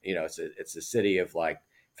there. It's a city of like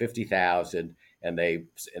 50,000, and they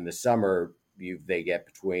in the summer they get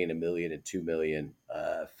between 1 million and 2 million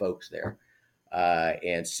folks there,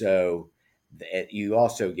 and so you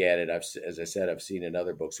also get it. As I said, I've seen in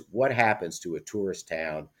other books what happens to a tourist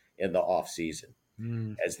town in the off season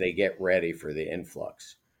as they get ready for the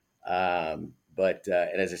influx. But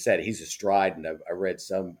and as I said, he's a strident. I read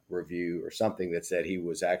some review or something that said he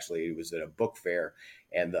was at a book fair,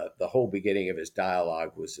 and the whole beginning of his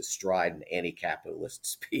dialogue was a strident anti-capitalist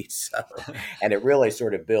speech. So, and it really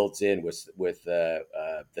sort of builds in with the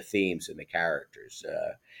themes and the characters,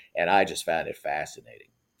 and I just found it fascinating.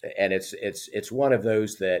 And it's one of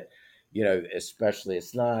those that, especially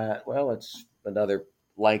it's another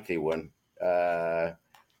lengthy one.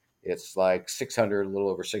 It's like 600, a little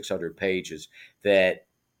over 600 pages that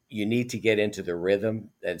you need to get into the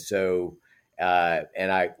rhythm. And so,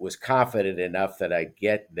 and I was confident enough that I'd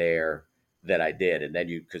get there that I did. And then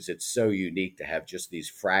because it's so unique to have just these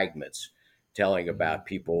fragments telling about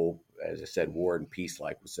people, as I said, war and peace,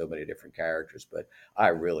 like with so many different characters, but I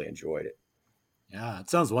really enjoyed it. Yeah, it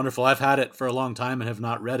sounds wonderful. I've had it for a long time and have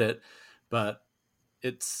not read it, but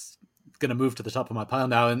it's going to move to the top of my pile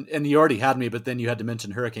now. And you already had me, but then you had to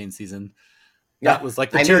mention hurricane season. That was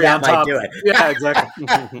like the cherry on top. Yeah, exactly.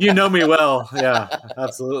 You know me well. Yeah,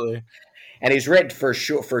 absolutely. And he's written for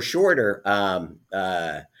shorter.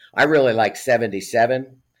 I really like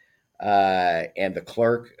 77 and The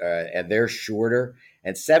Clerk, and they're shorter.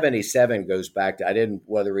 And 77 goes back to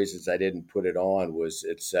one of the reasons I didn't put it on was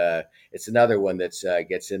it's another one that's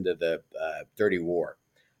gets into the Dirty War.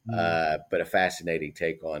 But a fascinating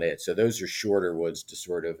take on it. So those are shorter ones to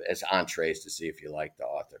sort of as entrees to see if you like the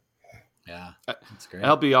author. Yeah, that's great.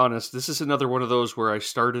 I'll be honest. This is another one of those where I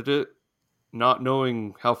started it not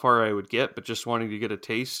knowing how far I would get, but just wanting to get a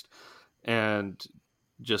taste, and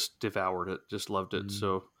just devoured it. Just loved it.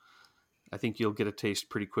 So I think you'll get a taste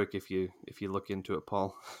pretty quick if you look into it,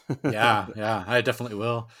 Paul. Yeah, I definitely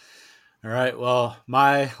will. All right. Well,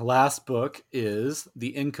 my last book is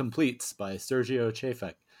The Incompletes by Sergio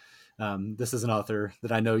Chafek. This is an author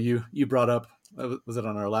that I know you brought up. Was it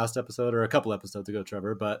on our last episode or a couple episodes ago,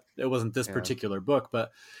 Trevor? But it wasn't this particular book.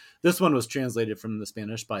 But this one was translated from the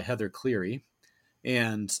Spanish by Heather Cleary.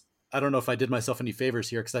 And I don't know if I did myself any favors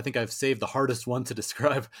here, because I think I've saved the hardest one to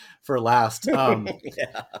describe for last.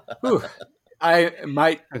 I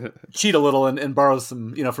might cheat a little and borrow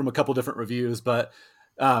some, from a couple different reviews. But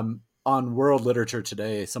on World Literature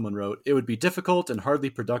Today, someone wrote, "It would be difficult and hardly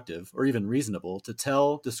productive, or even reasonable, to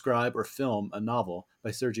tell, describe, or film a novel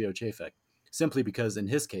by Sergio Chafek, simply because, in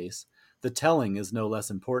his case, the telling is no less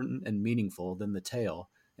important and meaningful than the tale,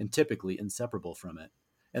 and typically inseparable from it.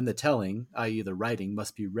 And the telling, i.e. the writing,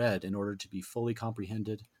 must be read in order to be fully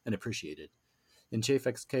comprehended and appreciated. In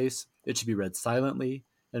Chafek's case, it should be read silently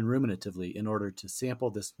and ruminatively in order to sample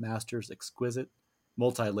this master's exquisite,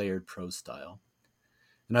 multi-layered prose style."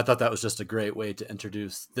 And I thought that was just a great way to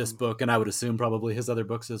introduce this book, and I would assume probably his other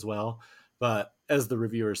books as well. But as the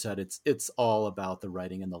reviewer said, it's all about the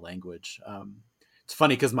writing and the language. It's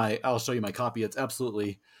funny because I'll show you my copy. It's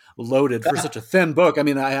absolutely loaded for such a thin book. I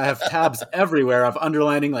mean, I have tabs everywhere. I'm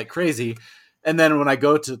underlining like crazy, and then when I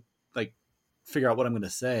go to like figure out what I'm going to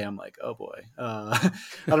say, I'm like, oh boy, I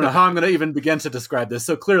don't know how I'm going to even begin to describe this.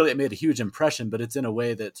 So clearly, it made a huge impression, but it's in a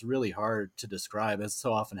way that's really hard to describe, as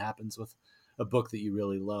so often happens with a book that you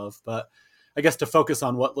really love. But I guess to focus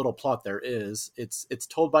on what little plot there is, it's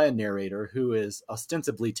told by a narrator who is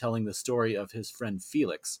ostensibly telling the story of his friend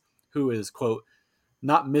Felix, who is, quote,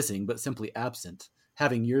 not missing, but simply absent,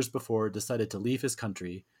 having years before decided to leave his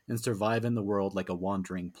country and survive in the world like a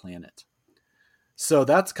wandering planet. So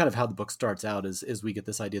that's kind of how the book starts out, is we get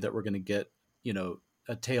this idea that we're going to get,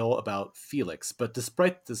 a tale about Felix. But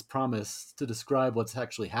despite this promise to describe what's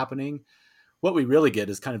actually happening, what we really get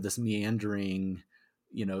is kind of this meandering,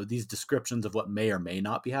 these descriptions of what may or may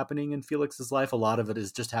not be happening in Felix's life. A lot of it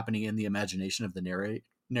is just happening in the imagination of the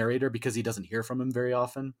narrator because he doesn't hear from him very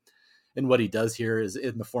often. And what he does hear is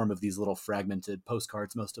in the form of these little fragmented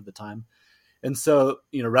postcards most of the time. And so,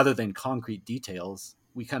 rather than concrete details,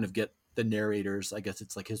 we kind of get the narrator's, I guess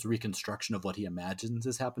it's like his reconstruction of what he imagines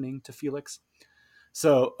is happening to Felix.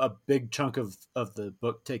 So a big chunk of the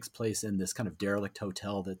book takes place in this kind of derelict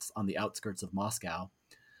hotel that's on the outskirts of Moscow.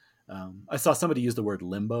 I saw somebody use the word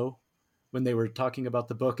limbo when they were talking about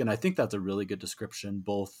the book, and I think that's a really good description,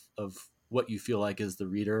 both of what you feel like as the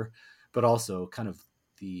reader, but also kind of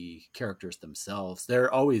the characters themselves.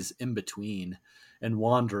 They're always in between and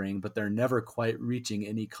wandering, but they're never quite reaching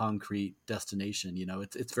any concrete destination. You know,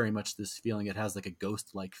 it's very much this feeling. It has like a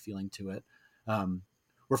ghost-like feeling to it.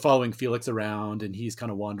 We're following Felix around, and he's kind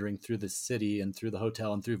of wandering through the city and through the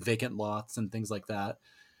hotel and through vacant lots and things like that.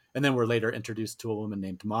 And then we're later introduced to a woman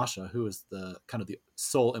named Masha, who is the kind of the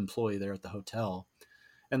sole employee there at the hotel.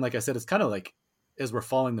 And like I said, it's kind of like, as we're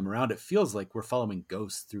following them around, it feels like we're following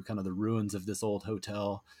ghosts through kind of the ruins of this old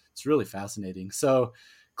hotel. It's really fascinating. So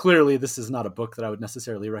clearly this is not a book that I would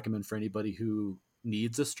necessarily recommend for anybody who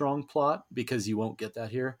needs a strong plot, because you won't get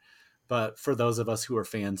that here. But for those of us who are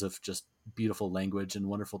fans of just beautiful language and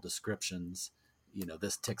wonderful descriptions, you know,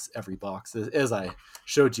 this ticks every box, as I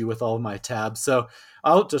showed you with all of my tabs. So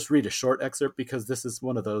I'll just read a short excerpt, because this is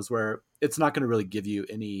one of those where it's not going to really give you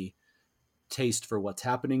any taste for what's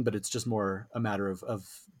happening, but it's just more a matter of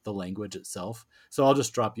the language itself. So I'll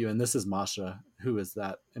just drop you. And this is Masha, who is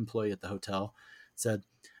that employee at the hotel, said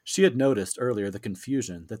she had noticed earlier the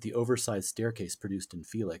confusion that the oversized staircase produced in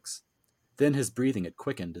Felix. Then his breathing had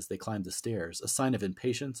quickened as they climbed the stairs, a sign of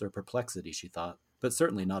impatience or perplexity, she thought, but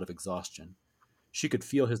certainly not of exhaustion. She could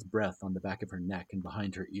feel his breath on the back of her neck and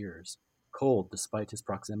behind her ears, cold despite his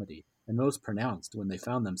proximity, and most pronounced when they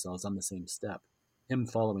found themselves on the same step, him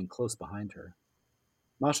following close behind her.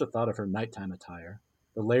 Masha thought of her nighttime attire,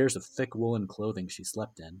 the layers of thick woolen clothing she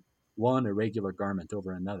slept in, one irregular garment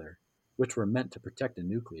over another, which were meant to protect a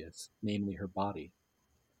nucleus, namely her body,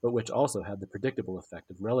 but which also had the predictable effect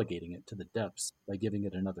of relegating it to the depths by giving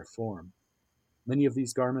it another form. Many of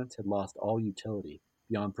these garments had lost all utility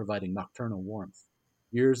beyond providing nocturnal warmth.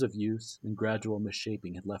 Years of use and gradual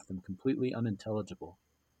misshaping had left them completely unintelligible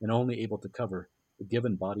and only able to cover a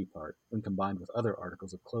given body part when combined with other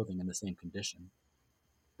articles of clothing in the same condition.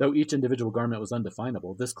 Though each individual garment was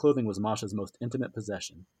undefinable, this clothing was Masha's most intimate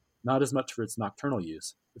possession, not as much for its nocturnal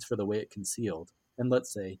use as for the way it concealed, and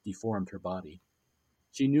let's say, deformed her body.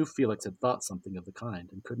 She knew Felix had thought something of the kind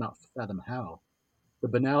and could not fathom how. The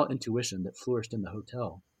banal intuition that flourished in the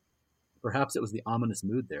hotel. Perhaps it was the ominous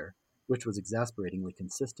mood there, which was exasperatingly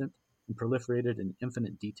consistent and proliferated in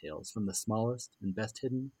infinite details from the smallest and best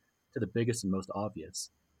hidden to the biggest and most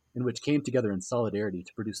obvious, and which came together in solidarity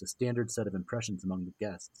to produce a standard set of impressions among the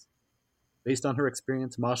guests. Based on her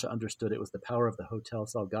experience, Masha understood it was the power of the Hotel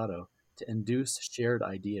Salgado to induce shared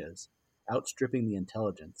ideas, outstripping the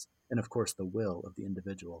intelligence and, of course, the will of the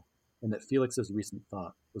individual, and that Felix's recent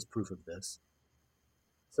thought was proof of this.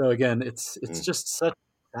 So again, it's just such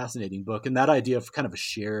a fascinating book, and that idea of kind of a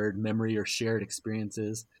shared memory or shared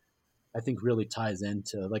experiences, I think really ties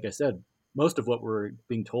into, like I said, most of what we're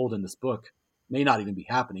being told in this book may not even be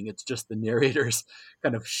happening. It's just the narrator's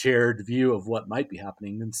kind of shared view of what might be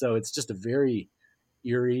happening. And so it's just a very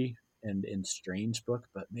eerie and strange book,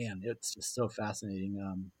 but man, it's just so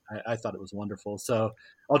fascinating. I thought it was wonderful. So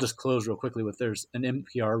I'll just close real quickly with, there's an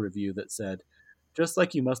NPR review that said, just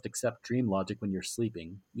like you must accept dream logic when you're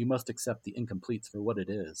sleeping, you must accept the incompletes for what it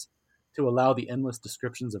is. To allow the endless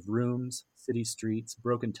descriptions of rooms, city streets,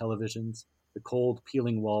 broken televisions, the cold,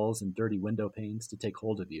 peeling walls and dirty window panes to take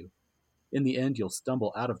hold of you. In the end, you'll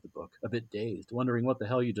stumble out of the book, a bit dazed, wondering what the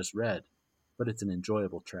hell you just read. But it's an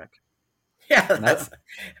enjoyable trek. Yeah, I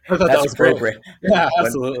thought that was appropriate. Great. Yeah,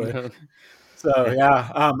 absolutely. So,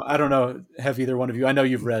 yeah, I don't know, have either one of you, I know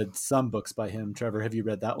you've read some books by him, Trevor. Have you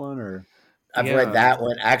read that one? Or I've read that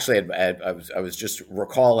one. Actually, I was just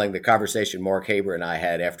recalling the conversation Mark Haber and I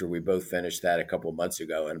had after we both finished that a couple of months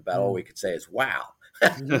ago, and about all we could say is, wow.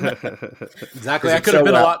 Exactly. I could have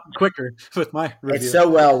been a lot quicker with my review. It's so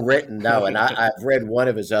well written. No, and I've read one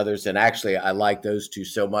of his others, and actually I like those two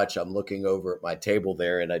so much. I'm looking over at my table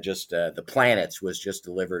there, and I just The Planets was just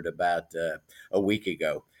delivered about a week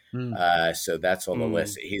ago. So that's on the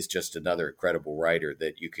list. He's just another incredible writer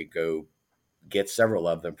that you could go get several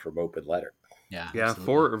of them from Open Letter. Yeah, absolutely.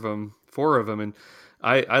 four of them, and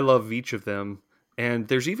I love each of them. And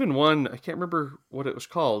there's even one, I can't remember what it was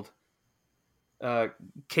called,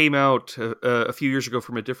 came out a few years ago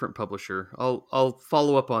from a different publisher. I'll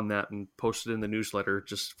follow up on that and post it in the newsletter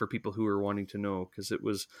just for people who are wanting to know, because it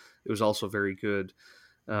was also very good.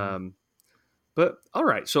 But all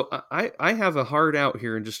right, so I have a hard out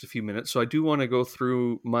here in just a few minutes, so I do want to go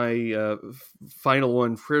through my final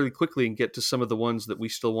one fairly quickly and get to some of the ones that we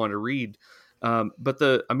still want to read. But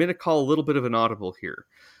I'm going to call a little bit of an audible here.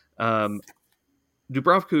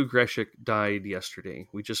 Dubravka Greshik died yesterday.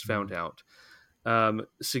 We just found out.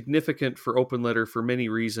 Significant for Open Letter for many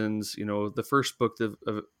reasons. You know, the first book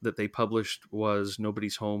that they published was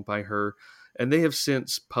Nobody's Home by her, and they have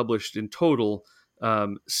since published in total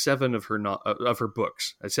 7 of her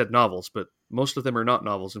books. I said novels, but Most of them are not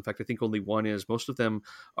novels. In fact, I think only one is. Most of them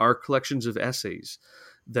are collections of essays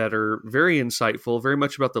that are very insightful, very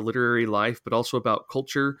much about the literary life, but also about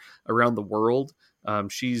culture around the world.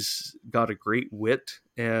 She's got a great wit,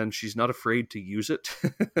 and she's not afraid to use it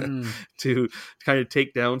to kind of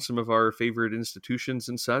take down some of our favorite institutions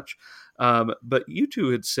and such. But you two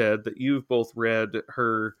had said that you've both read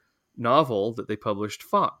her novel that they published,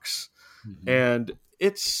 Fox. Mm-hmm. And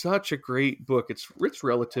it's such a great book. It's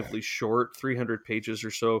relatively short, 300 pages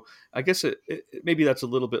or so. I guess maybe that's a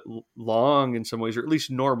little bit long in some ways, or at least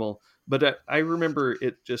normal. But I remember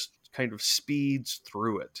it just kind of speeds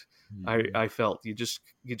through it. Mm-hmm. I felt you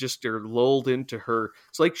just are lulled into her.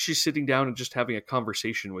 It's like she's sitting down and just having a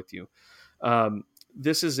conversation with you.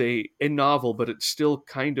 This is a novel, but it's still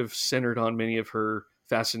kind of centered on many of her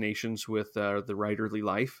fascinations with the writerly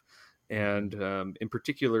life, and in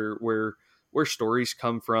particular where stories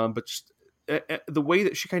come from. But just, the way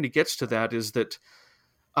that she kind of gets to that is that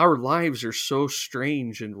our lives are so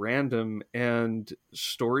strange and random, and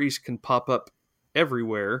stories can pop up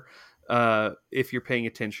everywhere if you're paying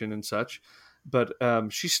attention and such. But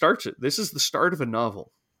she starts it. This is the start of a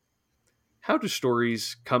novel. How do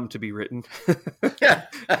stories come to be written?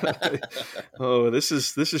 Oh, this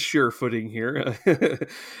is sure footing here.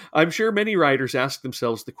 I'm sure many writers ask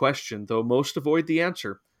themselves the question, though most avoid the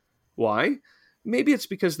answer. Why? Maybe it's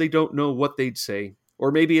because they don't know what they'd say, or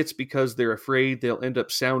maybe it's because they're afraid they'll end up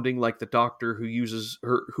sounding like the doctor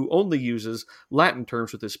who only uses Latin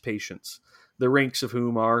terms with his patients, the ranks of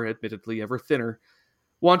whom are, admittedly, ever thinner,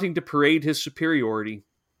 wanting to parade his superiority.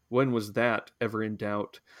 When was that ever in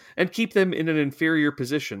doubt? And keep them in an inferior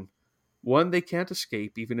position, one they can't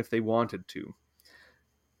escape even if they wanted to.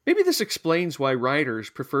 Maybe this explains why writers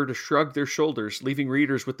prefer to shrug their shoulders, leaving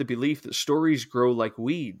readers with the belief that stories grow like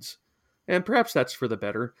weeds. And perhaps that's for the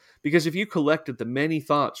better, because if you collected the many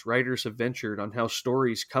thoughts writers have ventured on how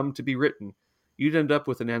stories come to be written, you'd end up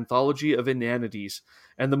with an anthology of inanities.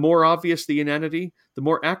 And the more obvious the inanity, the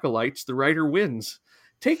more acolytes the writer wins.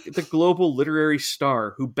 Take the global literary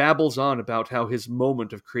star who babbles on about how his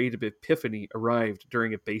moment of creative epiphany arrived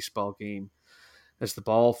during a baseball game. As the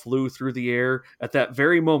ball flew through the air, at that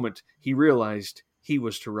very moment, he realized he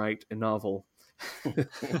was to write a novel. I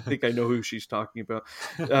think I know who she's talking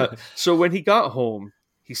about. So when he got home,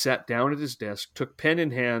 he sat down at his desk, took pen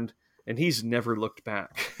in hand, and he's never looked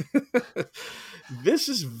back. This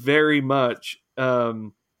is very much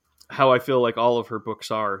how I feel like all of her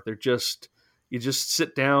books are. They're just... You just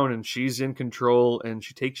sit down and she's in control and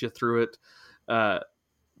she takes you through it.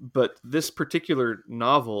 But this particular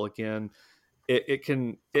novel, again,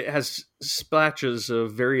 it has splashes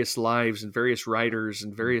of various lives and various writers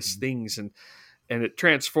and various things, and it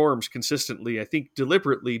transforms consistently. I think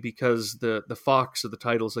deliberately, because the fox of the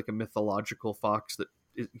title is like a mythological fox that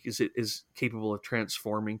is capable of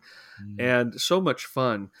transforming, and so much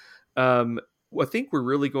fun. I think we're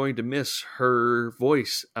really going to miss her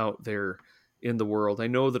voice out there in the world. I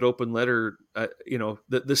know that Open Letter,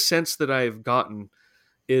 the sense that I've gotten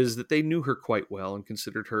is that they knew her quite well and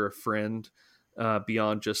considered her a friend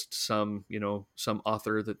beyond just some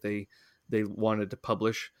author that they wanted to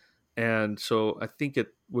publish. And so I think I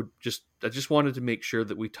just wanted to make sure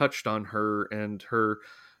that we touched on her and her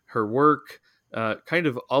work, kind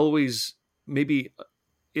of always maybe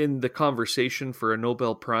in the conversation for a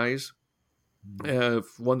Nobel Prize,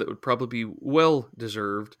 one that would probably be well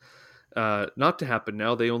deserved. Not to happen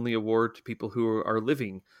now. They only award to people who are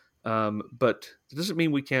living. But it doesn't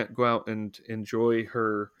mean we can't go out and enjoy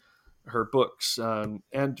her books.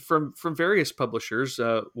 And from various publishers,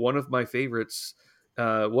 one of my favorites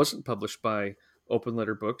wasn't published by Open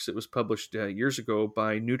Letter Books. It was published years ago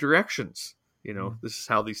by New Directions. This is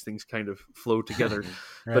how these things kind of flow together.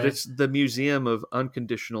 Right. But it's The Museum of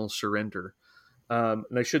Unconditional Surrender. And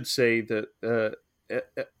I should say that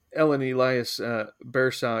Ellen Elias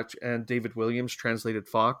Bersac and David Williams translated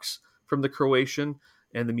Fox from the Croatian,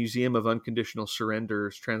 and The Museum of Unconditional Surrender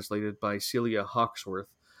is translated by Celia Hawksworth.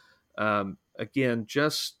 Again,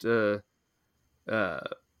 just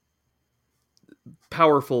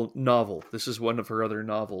powerful novel. This is one of her other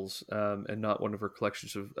novels, and not one of her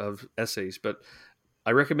collections of essays, but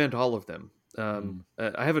I recommend all of them.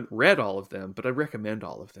 I haven't read all of them, but I recommend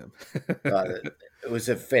all of them. It was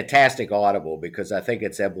a fantastic Audible, because I think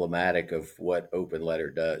it's emblematic of what Open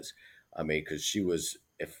Letter does. I mean, because she was,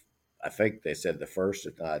 I think they said the first,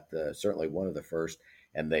 if not certainly one of the first,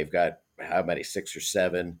 and they've got how many, 6 or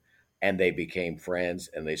 7, and they became friends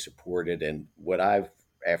and they supported. And what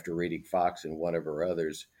after reading Fox and one of her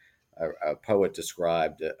others, a poet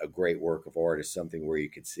described a great work of art as something where you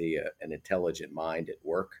could see an intelligent mind at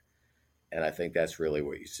work. And I think that's really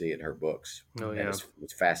what you see in her books. Oh, And yeah.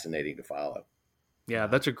 it's fascinating to follow. Yeah,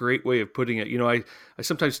 that's a great way of putting it. I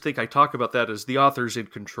sometimes think I talk about that as the author's in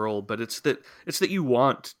control, but it's that you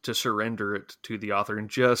want to surrender it to the author and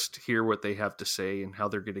just hear what they have to say and how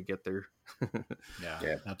they're going to get there.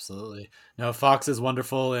 Yeah, absolutely. No, Fox is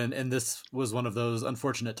wonderful, and this was one of those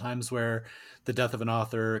unfortunate times where the death of an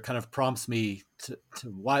author kind of prompts me to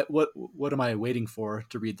what am I waiting for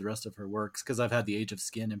to read the rest of her works? Because I've had The Age of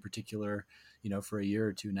Skin in particular, for a year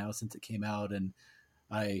or two now since it came out, and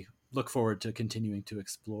I look forward to continuing to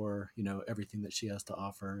explore, everything that she has to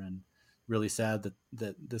offer. And really sad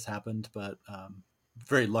that this happened, but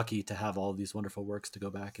very lucky to have all of these wonderful works to go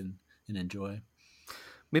back and enjoy.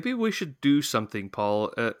 Maybe we should do something,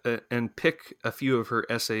 Paul, and pick a few of her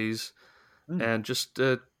essays and just,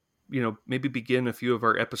 maybe begin a few of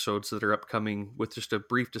our episodes that are upcoming with just a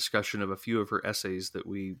brief discussion of a few of her essays that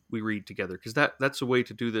we read together. Because that's a way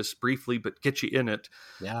to do this briefly, but get you in it.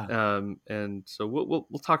 Yeah. And so we'll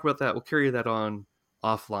talk about that. We'll carry that on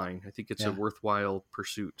offline. I think it's a worthwhile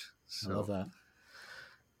pursuit. So. I love that.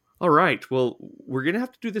 All right. Well, we're going to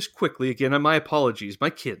have to do this quickly again. And my apologies.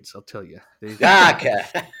 My kids, I'll tell you. They've got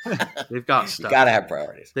stuff. You got to have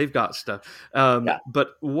priorities. They've got stuff. But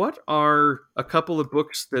what are a couple of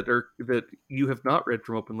books that you have not read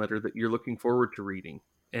from Open Letter that you're looking forward to reading?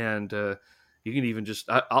 And you can even just,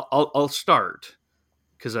 I'll start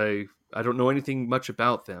because I don't know anything much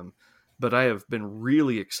about them, but I have been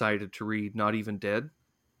really excited to read Not Even Dead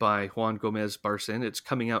by Juan Gomez Barcen. It's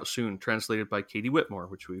coming out soon, translated by Katie Whitmore,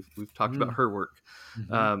 which we've talked about her work.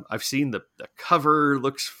 Mm-hmm. I've seen the cover,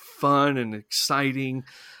 looks fun and exciting.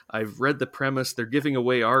 I've read the premise. They're giving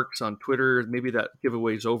away ARCs on Twitter. Maybe that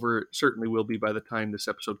giveaway's over. It certainly will be by the time this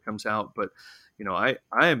episode comes out. But I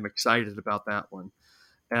am excited about that one.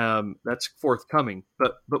 That's forthcoming.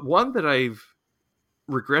 But one that I've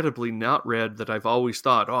regrettably not read that I've always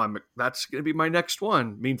thought, that's going to be my next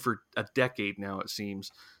one. I mean, for a decade now, it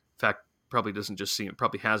seems. In fact, probably doesn't just seem, it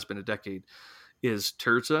probably has been a decade, is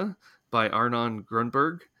Tirzah by Arnon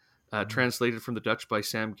Grunberg, translated from the Dutch by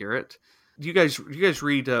Sam Garrett. Do you guys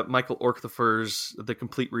read Michael Orthofer's The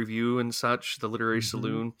Complete Review and such, The Literary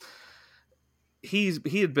Saloon? He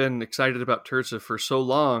had been excited about Tirzah for so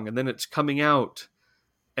long, and then it's coming out,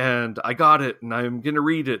 and I got it, and I'm going to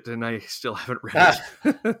read it, and I still haven't read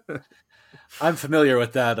it. I'm familiar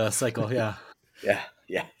with that cycle, yeah.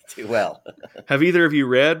 Yeah, too well. Have either of you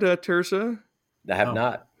read Tirzah? I have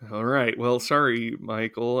not. All right. Well, sorry,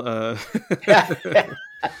 Michael.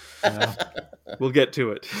 We'll get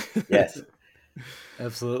to it. Yes.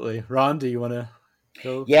 Absolutely. Ron, do you want to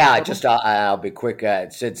go? Yeah, I'll be quick.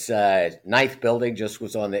 Since Ninth Building just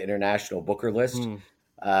was on the International Booker list.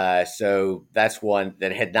 So that's one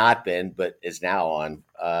that had not been, but is now on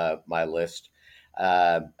my list.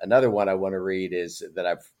 Another one I want to read is that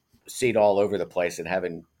I've seen all over the place and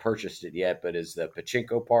haven't purchased it yet, but is The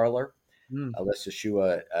Pachinko Parlor, Alyssa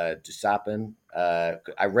Shua Dusapin.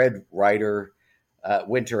 I read Writer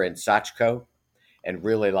Winter and Sachko and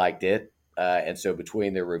really liked it. And so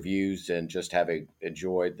between the reviews and just having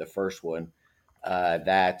enjoyed the first one, and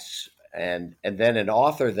then an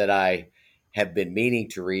author that I have been meaning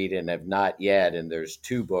to read and have not yet, and there's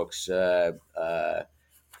two books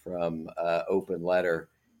from Open Letter,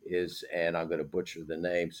 and I'm going to butcher the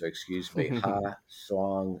name, so excuse me, Ha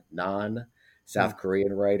Song Nan, South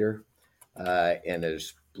Korean writer, and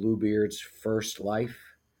there's Bluebeard's First Wife,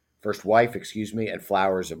 and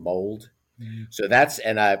Flowers of Mold. So that's,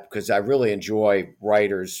 because I really enjoy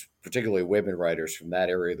writers, particularly women writers from that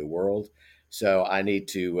area of the world. So I need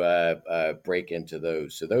to break into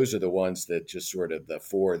those. So those are the ones that just sort of the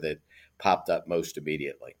four that popped up most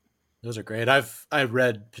immediately. Those are great. I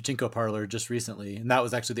read Pachinko Parlor just recently, and that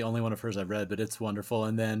was actually the only one of hers I've read, but it's wonderful.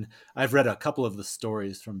 And then I've read a couple of the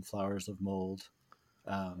stories from Flowers of Mold.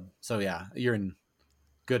 So yeah, you're in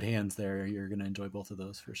good hands there. You're going to enjoy both of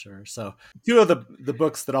those for sure. So two of the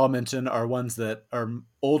books that I'll mention are ones that are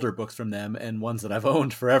older books from them and ones that I've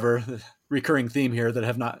owned forever. The recurring theme here that I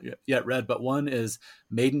have not yet read, but one is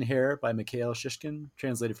Maidenhair by Mikhail Shishkin,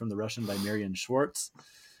 translated from the Russian by Marian Schwartz.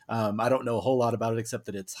 I don't know a whole lot about it except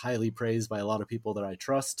that it's highly praised by a lot of people that I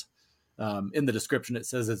trust. In the description, it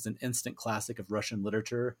says it's an instant classic of Russian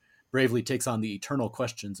literature, bravely takes on the eternal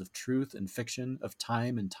questions of truth and fiction, of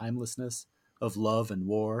time and timelessness, of love and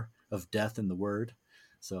war, of death and the word.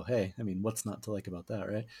 So, hey, I mean, what's not to like about that,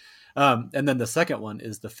 right? And then the second one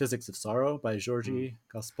is The Physics of Sorrow by Georgy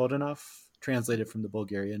Gospodinov, translated from the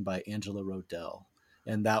Bulgarian by Angela Rodell.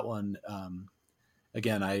 And that one,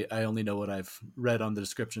 again, I only know what I've read on the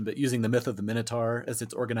description, but using the myth of the Minotaur as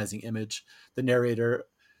its organizing image, the narrator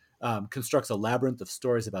constructs a labyrinth of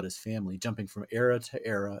stories about his family, jumping from era to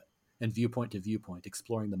era and viewpoint to viewpoint,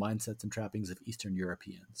 exploring the mindsets and trappings of Eastern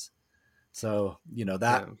Europeans. So,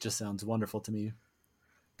 that just sounds wonderful to me.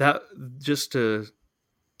 That, just to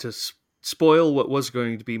spoil what was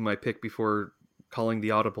going to be my pick before calling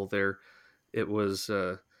the audible there, it was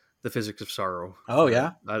The Physics of Sorrow. Oh,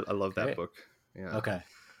 yeah? I love that book. Yeah. Okay.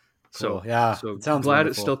 Cool. So, yeah, so it sounds glad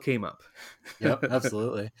wonderful. It still came up. Yep,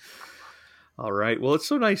 absolutely. All right. Well, it's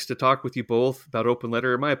so nice to talk with you both about Open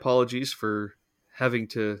Letter. My apologies for having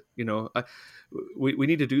to, we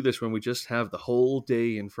need to do this when we just have the whole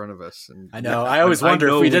day in front of us. And I know. I always wonder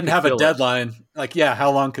if we didn't have a deadline,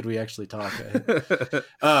 how long could we actually talk?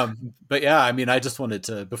 But yeah, I mean, I just wanted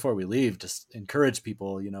to, before we leave, just encourage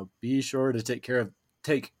people, be sure to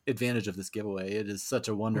take advantage of this giveaway. It is such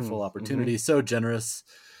a wonderful opportunity, so generous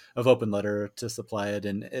of Open Letter to supply it.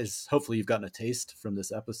 And as hopefully you've gotten a taste from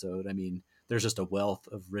this episode, I mean, there's just a wealth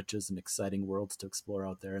of riches and exciting worlds to explore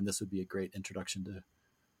out there. And this would be a great introduction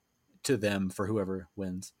to them for whoever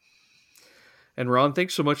wins. And Ron,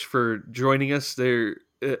 thanks so much for joining us. They're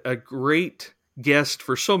a great guest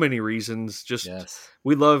for so many reasons.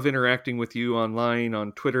 We love interacting with you online,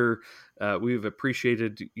 on Twitter. We've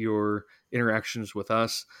appreciated your interactions with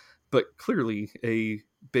us, but clearly a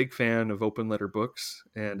big fan of Open Letter books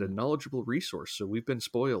and a knowledgeable resource. So we've been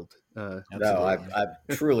spoiled. No, I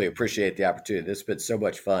truly appreciate the opportunity. This has been so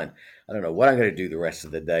much fun. I don't know what I'm going to do the rest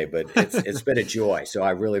of the day, but it's been a joy. So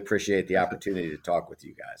I really appreciate the opportunity to talk with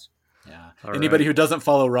you guys. Yeah. Anybody who doesn't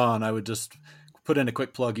follow Ron, I would just put in a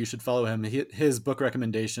quick plug. You should follow him. His book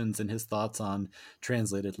recommendations and his thoughts on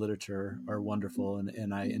translated literature are wonderful.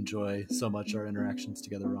 And I enjoy so much our interactions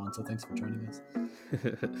together, Ron. So thanks for joining us.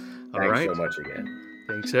 All right. Thanks so much again.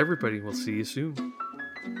 Thanks, everybody. We'll see you soon.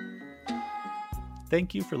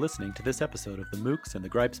 Thank you for listening to this episode of the Mooks and the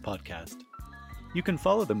Gripes podcast. You can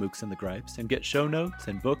follow the Mooks and the Gripes and get show notes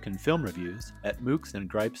and book and film reviews at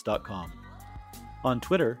mooksandgripes.com. On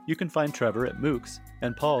Twitter, you can find Trevor at Mooks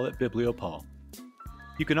and Paul at BiblioPaul.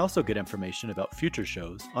 You can also get information about future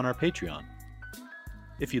shows on our Patreon.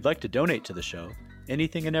 If you'd like to donate to the show,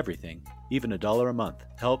 anything and everything, even $1 a month,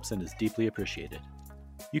 helps and is deeply appreciated.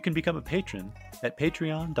 You can become a patron at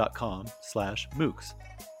patreon.com/mooks.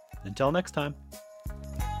 Until next time.